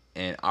theme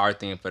and our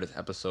theme for this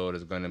episode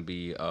is going to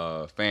be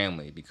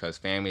family, because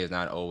family is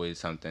not always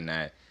something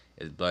that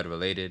is blood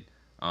related.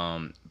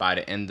 By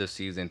the end of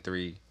season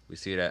three, we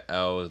see that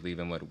Elle is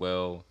leaving with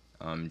Will,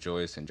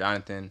 Joyce, and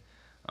Jonathan.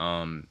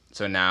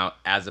 So now,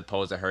 as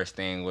opposed to her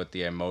staying with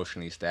the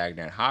emotionally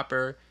stagnant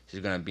Hopper, she's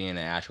gonna be in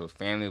an actual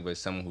family with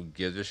someone who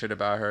gives a shit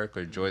about her.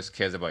 Because Joyce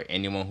cares about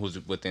anyone who's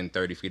within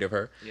 30 feet of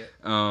her.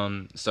 Yeah.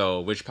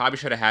 So which probably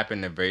should have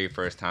happened the very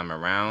first time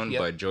around,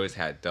 Yep. but Joyce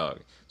had Doug,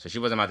 so she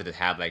wasn't about to just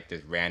have like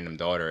this random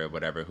daughter or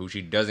whatever who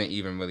she doesn't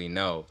even really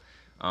know.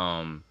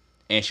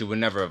 And she would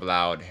never have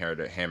allowed her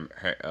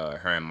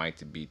and Mike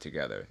to be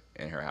together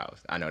in her house.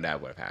 I know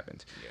that would have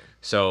happened. Yeah.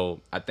 So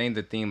I think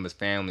the theme was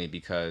family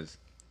because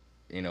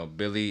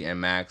Billy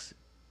and Max,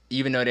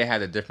 even though they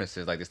had the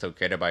differences, like they still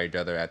cared about each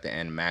other at the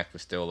end. Max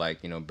was still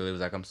like, Billy was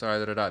like, I'm sorry,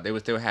 da da da. They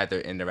would still had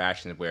their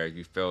interactions where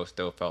you still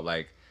felt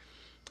like,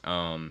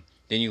 then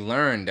you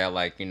learn that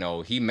like,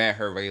 he met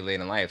her really late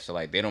in life. So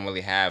like they don't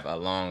really have a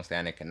long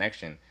standing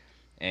connection.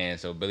 And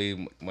so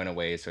Billy went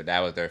away. So that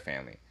was their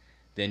family.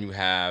 Then you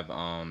have,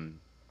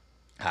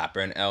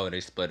 Hopper and Elle, they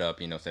split up,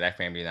 so that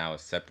family now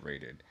is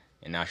separated.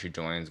 And now she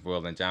joins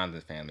Will and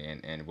Jonathan's family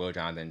and Will,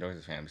 Jonathan, and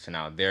Joyce's family. So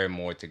now they're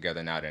more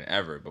together now than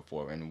ever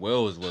before. And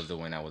Will's was the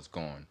one that was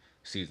gone.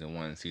 season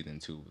 1, season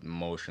 2,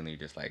 emotionally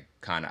just like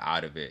kind of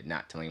out of it,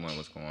 not telling anyone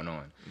what's going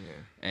on. Yeah.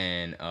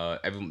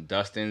 And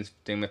Dustin's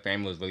thing with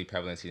family was really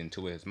prevalent in season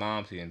 2 with his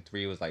mom. Season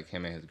 3 was like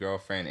him and his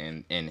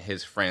girlfriend, and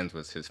his friends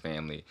was his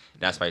family.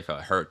 That's why he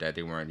felt hurt that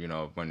they weren't,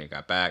 when they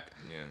got back.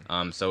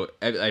 Yeah. So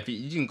if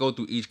you can go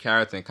through each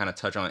character and kind of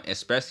touch on,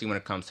 especially when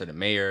it comes to the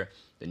mayor,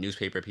 the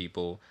newspaper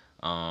people,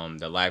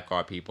 the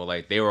lifeguard people,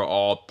 like they were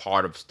all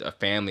part of a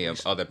family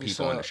of other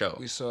people on the show.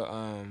 We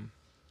saw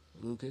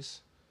Lucas.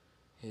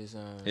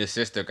 His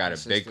sister got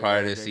a big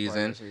part of this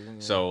season.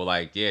 So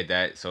like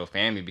so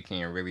family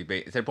became really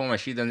big. It's the point where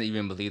she doesn't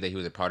even believe that he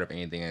was a part of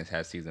anything in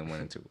his season 1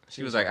 and 2.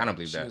 She was like, I don't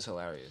believe that. She was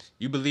hilarious.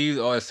 You believe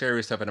all the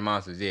serious stuff in the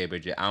monsters,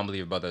 but I don't believe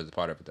your brother is a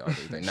part of it though.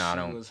 He's like, no, I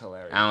don't. Was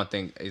hilarious. I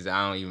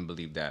don't even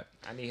believe that.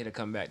 I need her to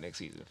come back next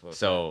season.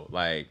 So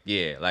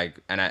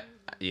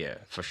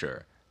for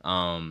sure.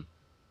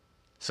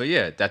 So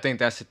yeah, I think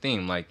that's the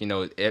theme. Like,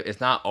 it's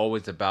not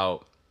always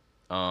about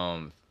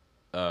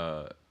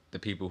the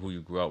people who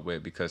you grew up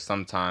with, because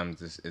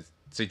sometimes it's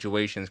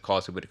situations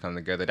cause people to come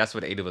together. That's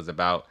what 80 was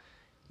about.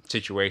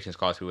 Situations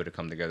cause people to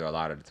come together a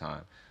lot of the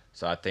time.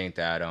 So I think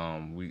that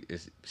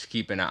it's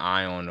keeping an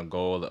eye on the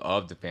goal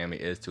of the family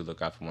is to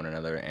look out for one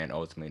another and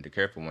ultimately to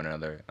care for one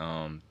another.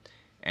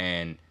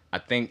 And I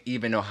think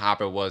even though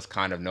Hopper was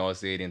kind of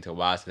nauseating to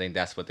watch, I think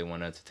that's what they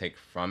wanted to take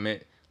from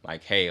it.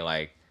 Like, hey,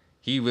 like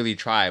he really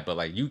tried, but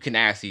like you can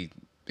actually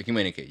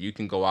communicate. You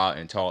can go out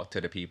and talk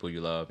to the people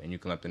you love, and you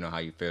can let them know how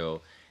you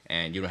feel.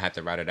 And you don't have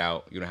to write it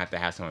out. You don't have to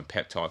have someone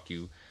pep talk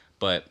you.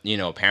 But,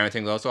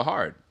 parenting is also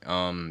hard.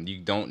 You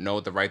don't know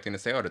the right thing to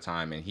say all the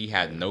time. And he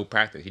had no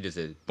practice. He just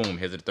said, boom,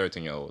 here's a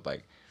 13-year-old.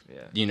 Like,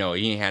 he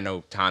ain't had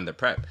no time to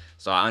prep.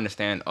 So I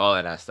understand all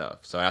of that stuff.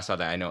 So that's all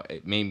that I know.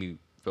 It made me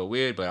feel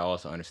weird, but I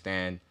also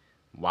understand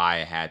why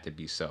it had to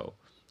be so.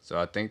 So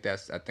I think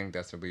that's a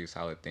really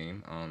solid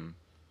theme.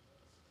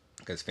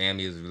 Because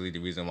family is really the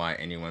reason why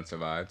anyone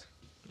survived.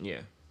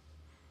 Yeah.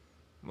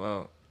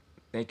 Well,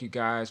 thank you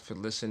guys for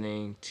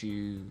listening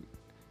to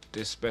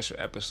this special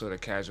episode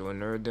of Casual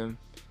Nerddom.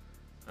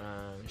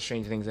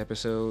 Stranger Things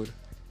episode.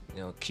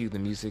 Cue the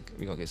music.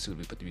 We're going to get sued.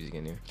 We put the music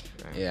in there.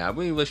 Right? Yeah, I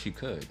really wish you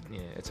could.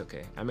 Yeah, it's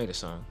okay. I made a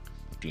song.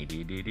 It's going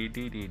to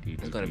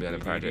be on the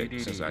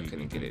project since I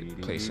couldn't get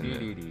it placed on the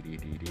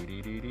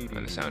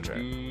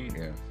soundtrack.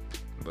 Yeah.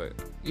 But,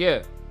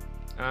 yeah.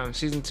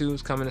 Season 2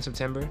 is coming in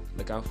September.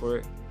 Look out for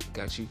it.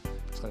 Got you.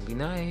 It's going to be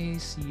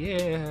nice.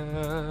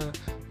 Yeah.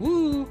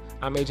 Woo.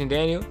 I'm Agent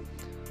Daniel.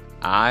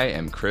 I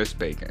am Chris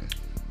Bacon.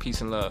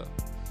 Peace and love.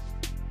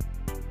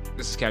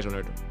 This is Casual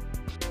Nerddom.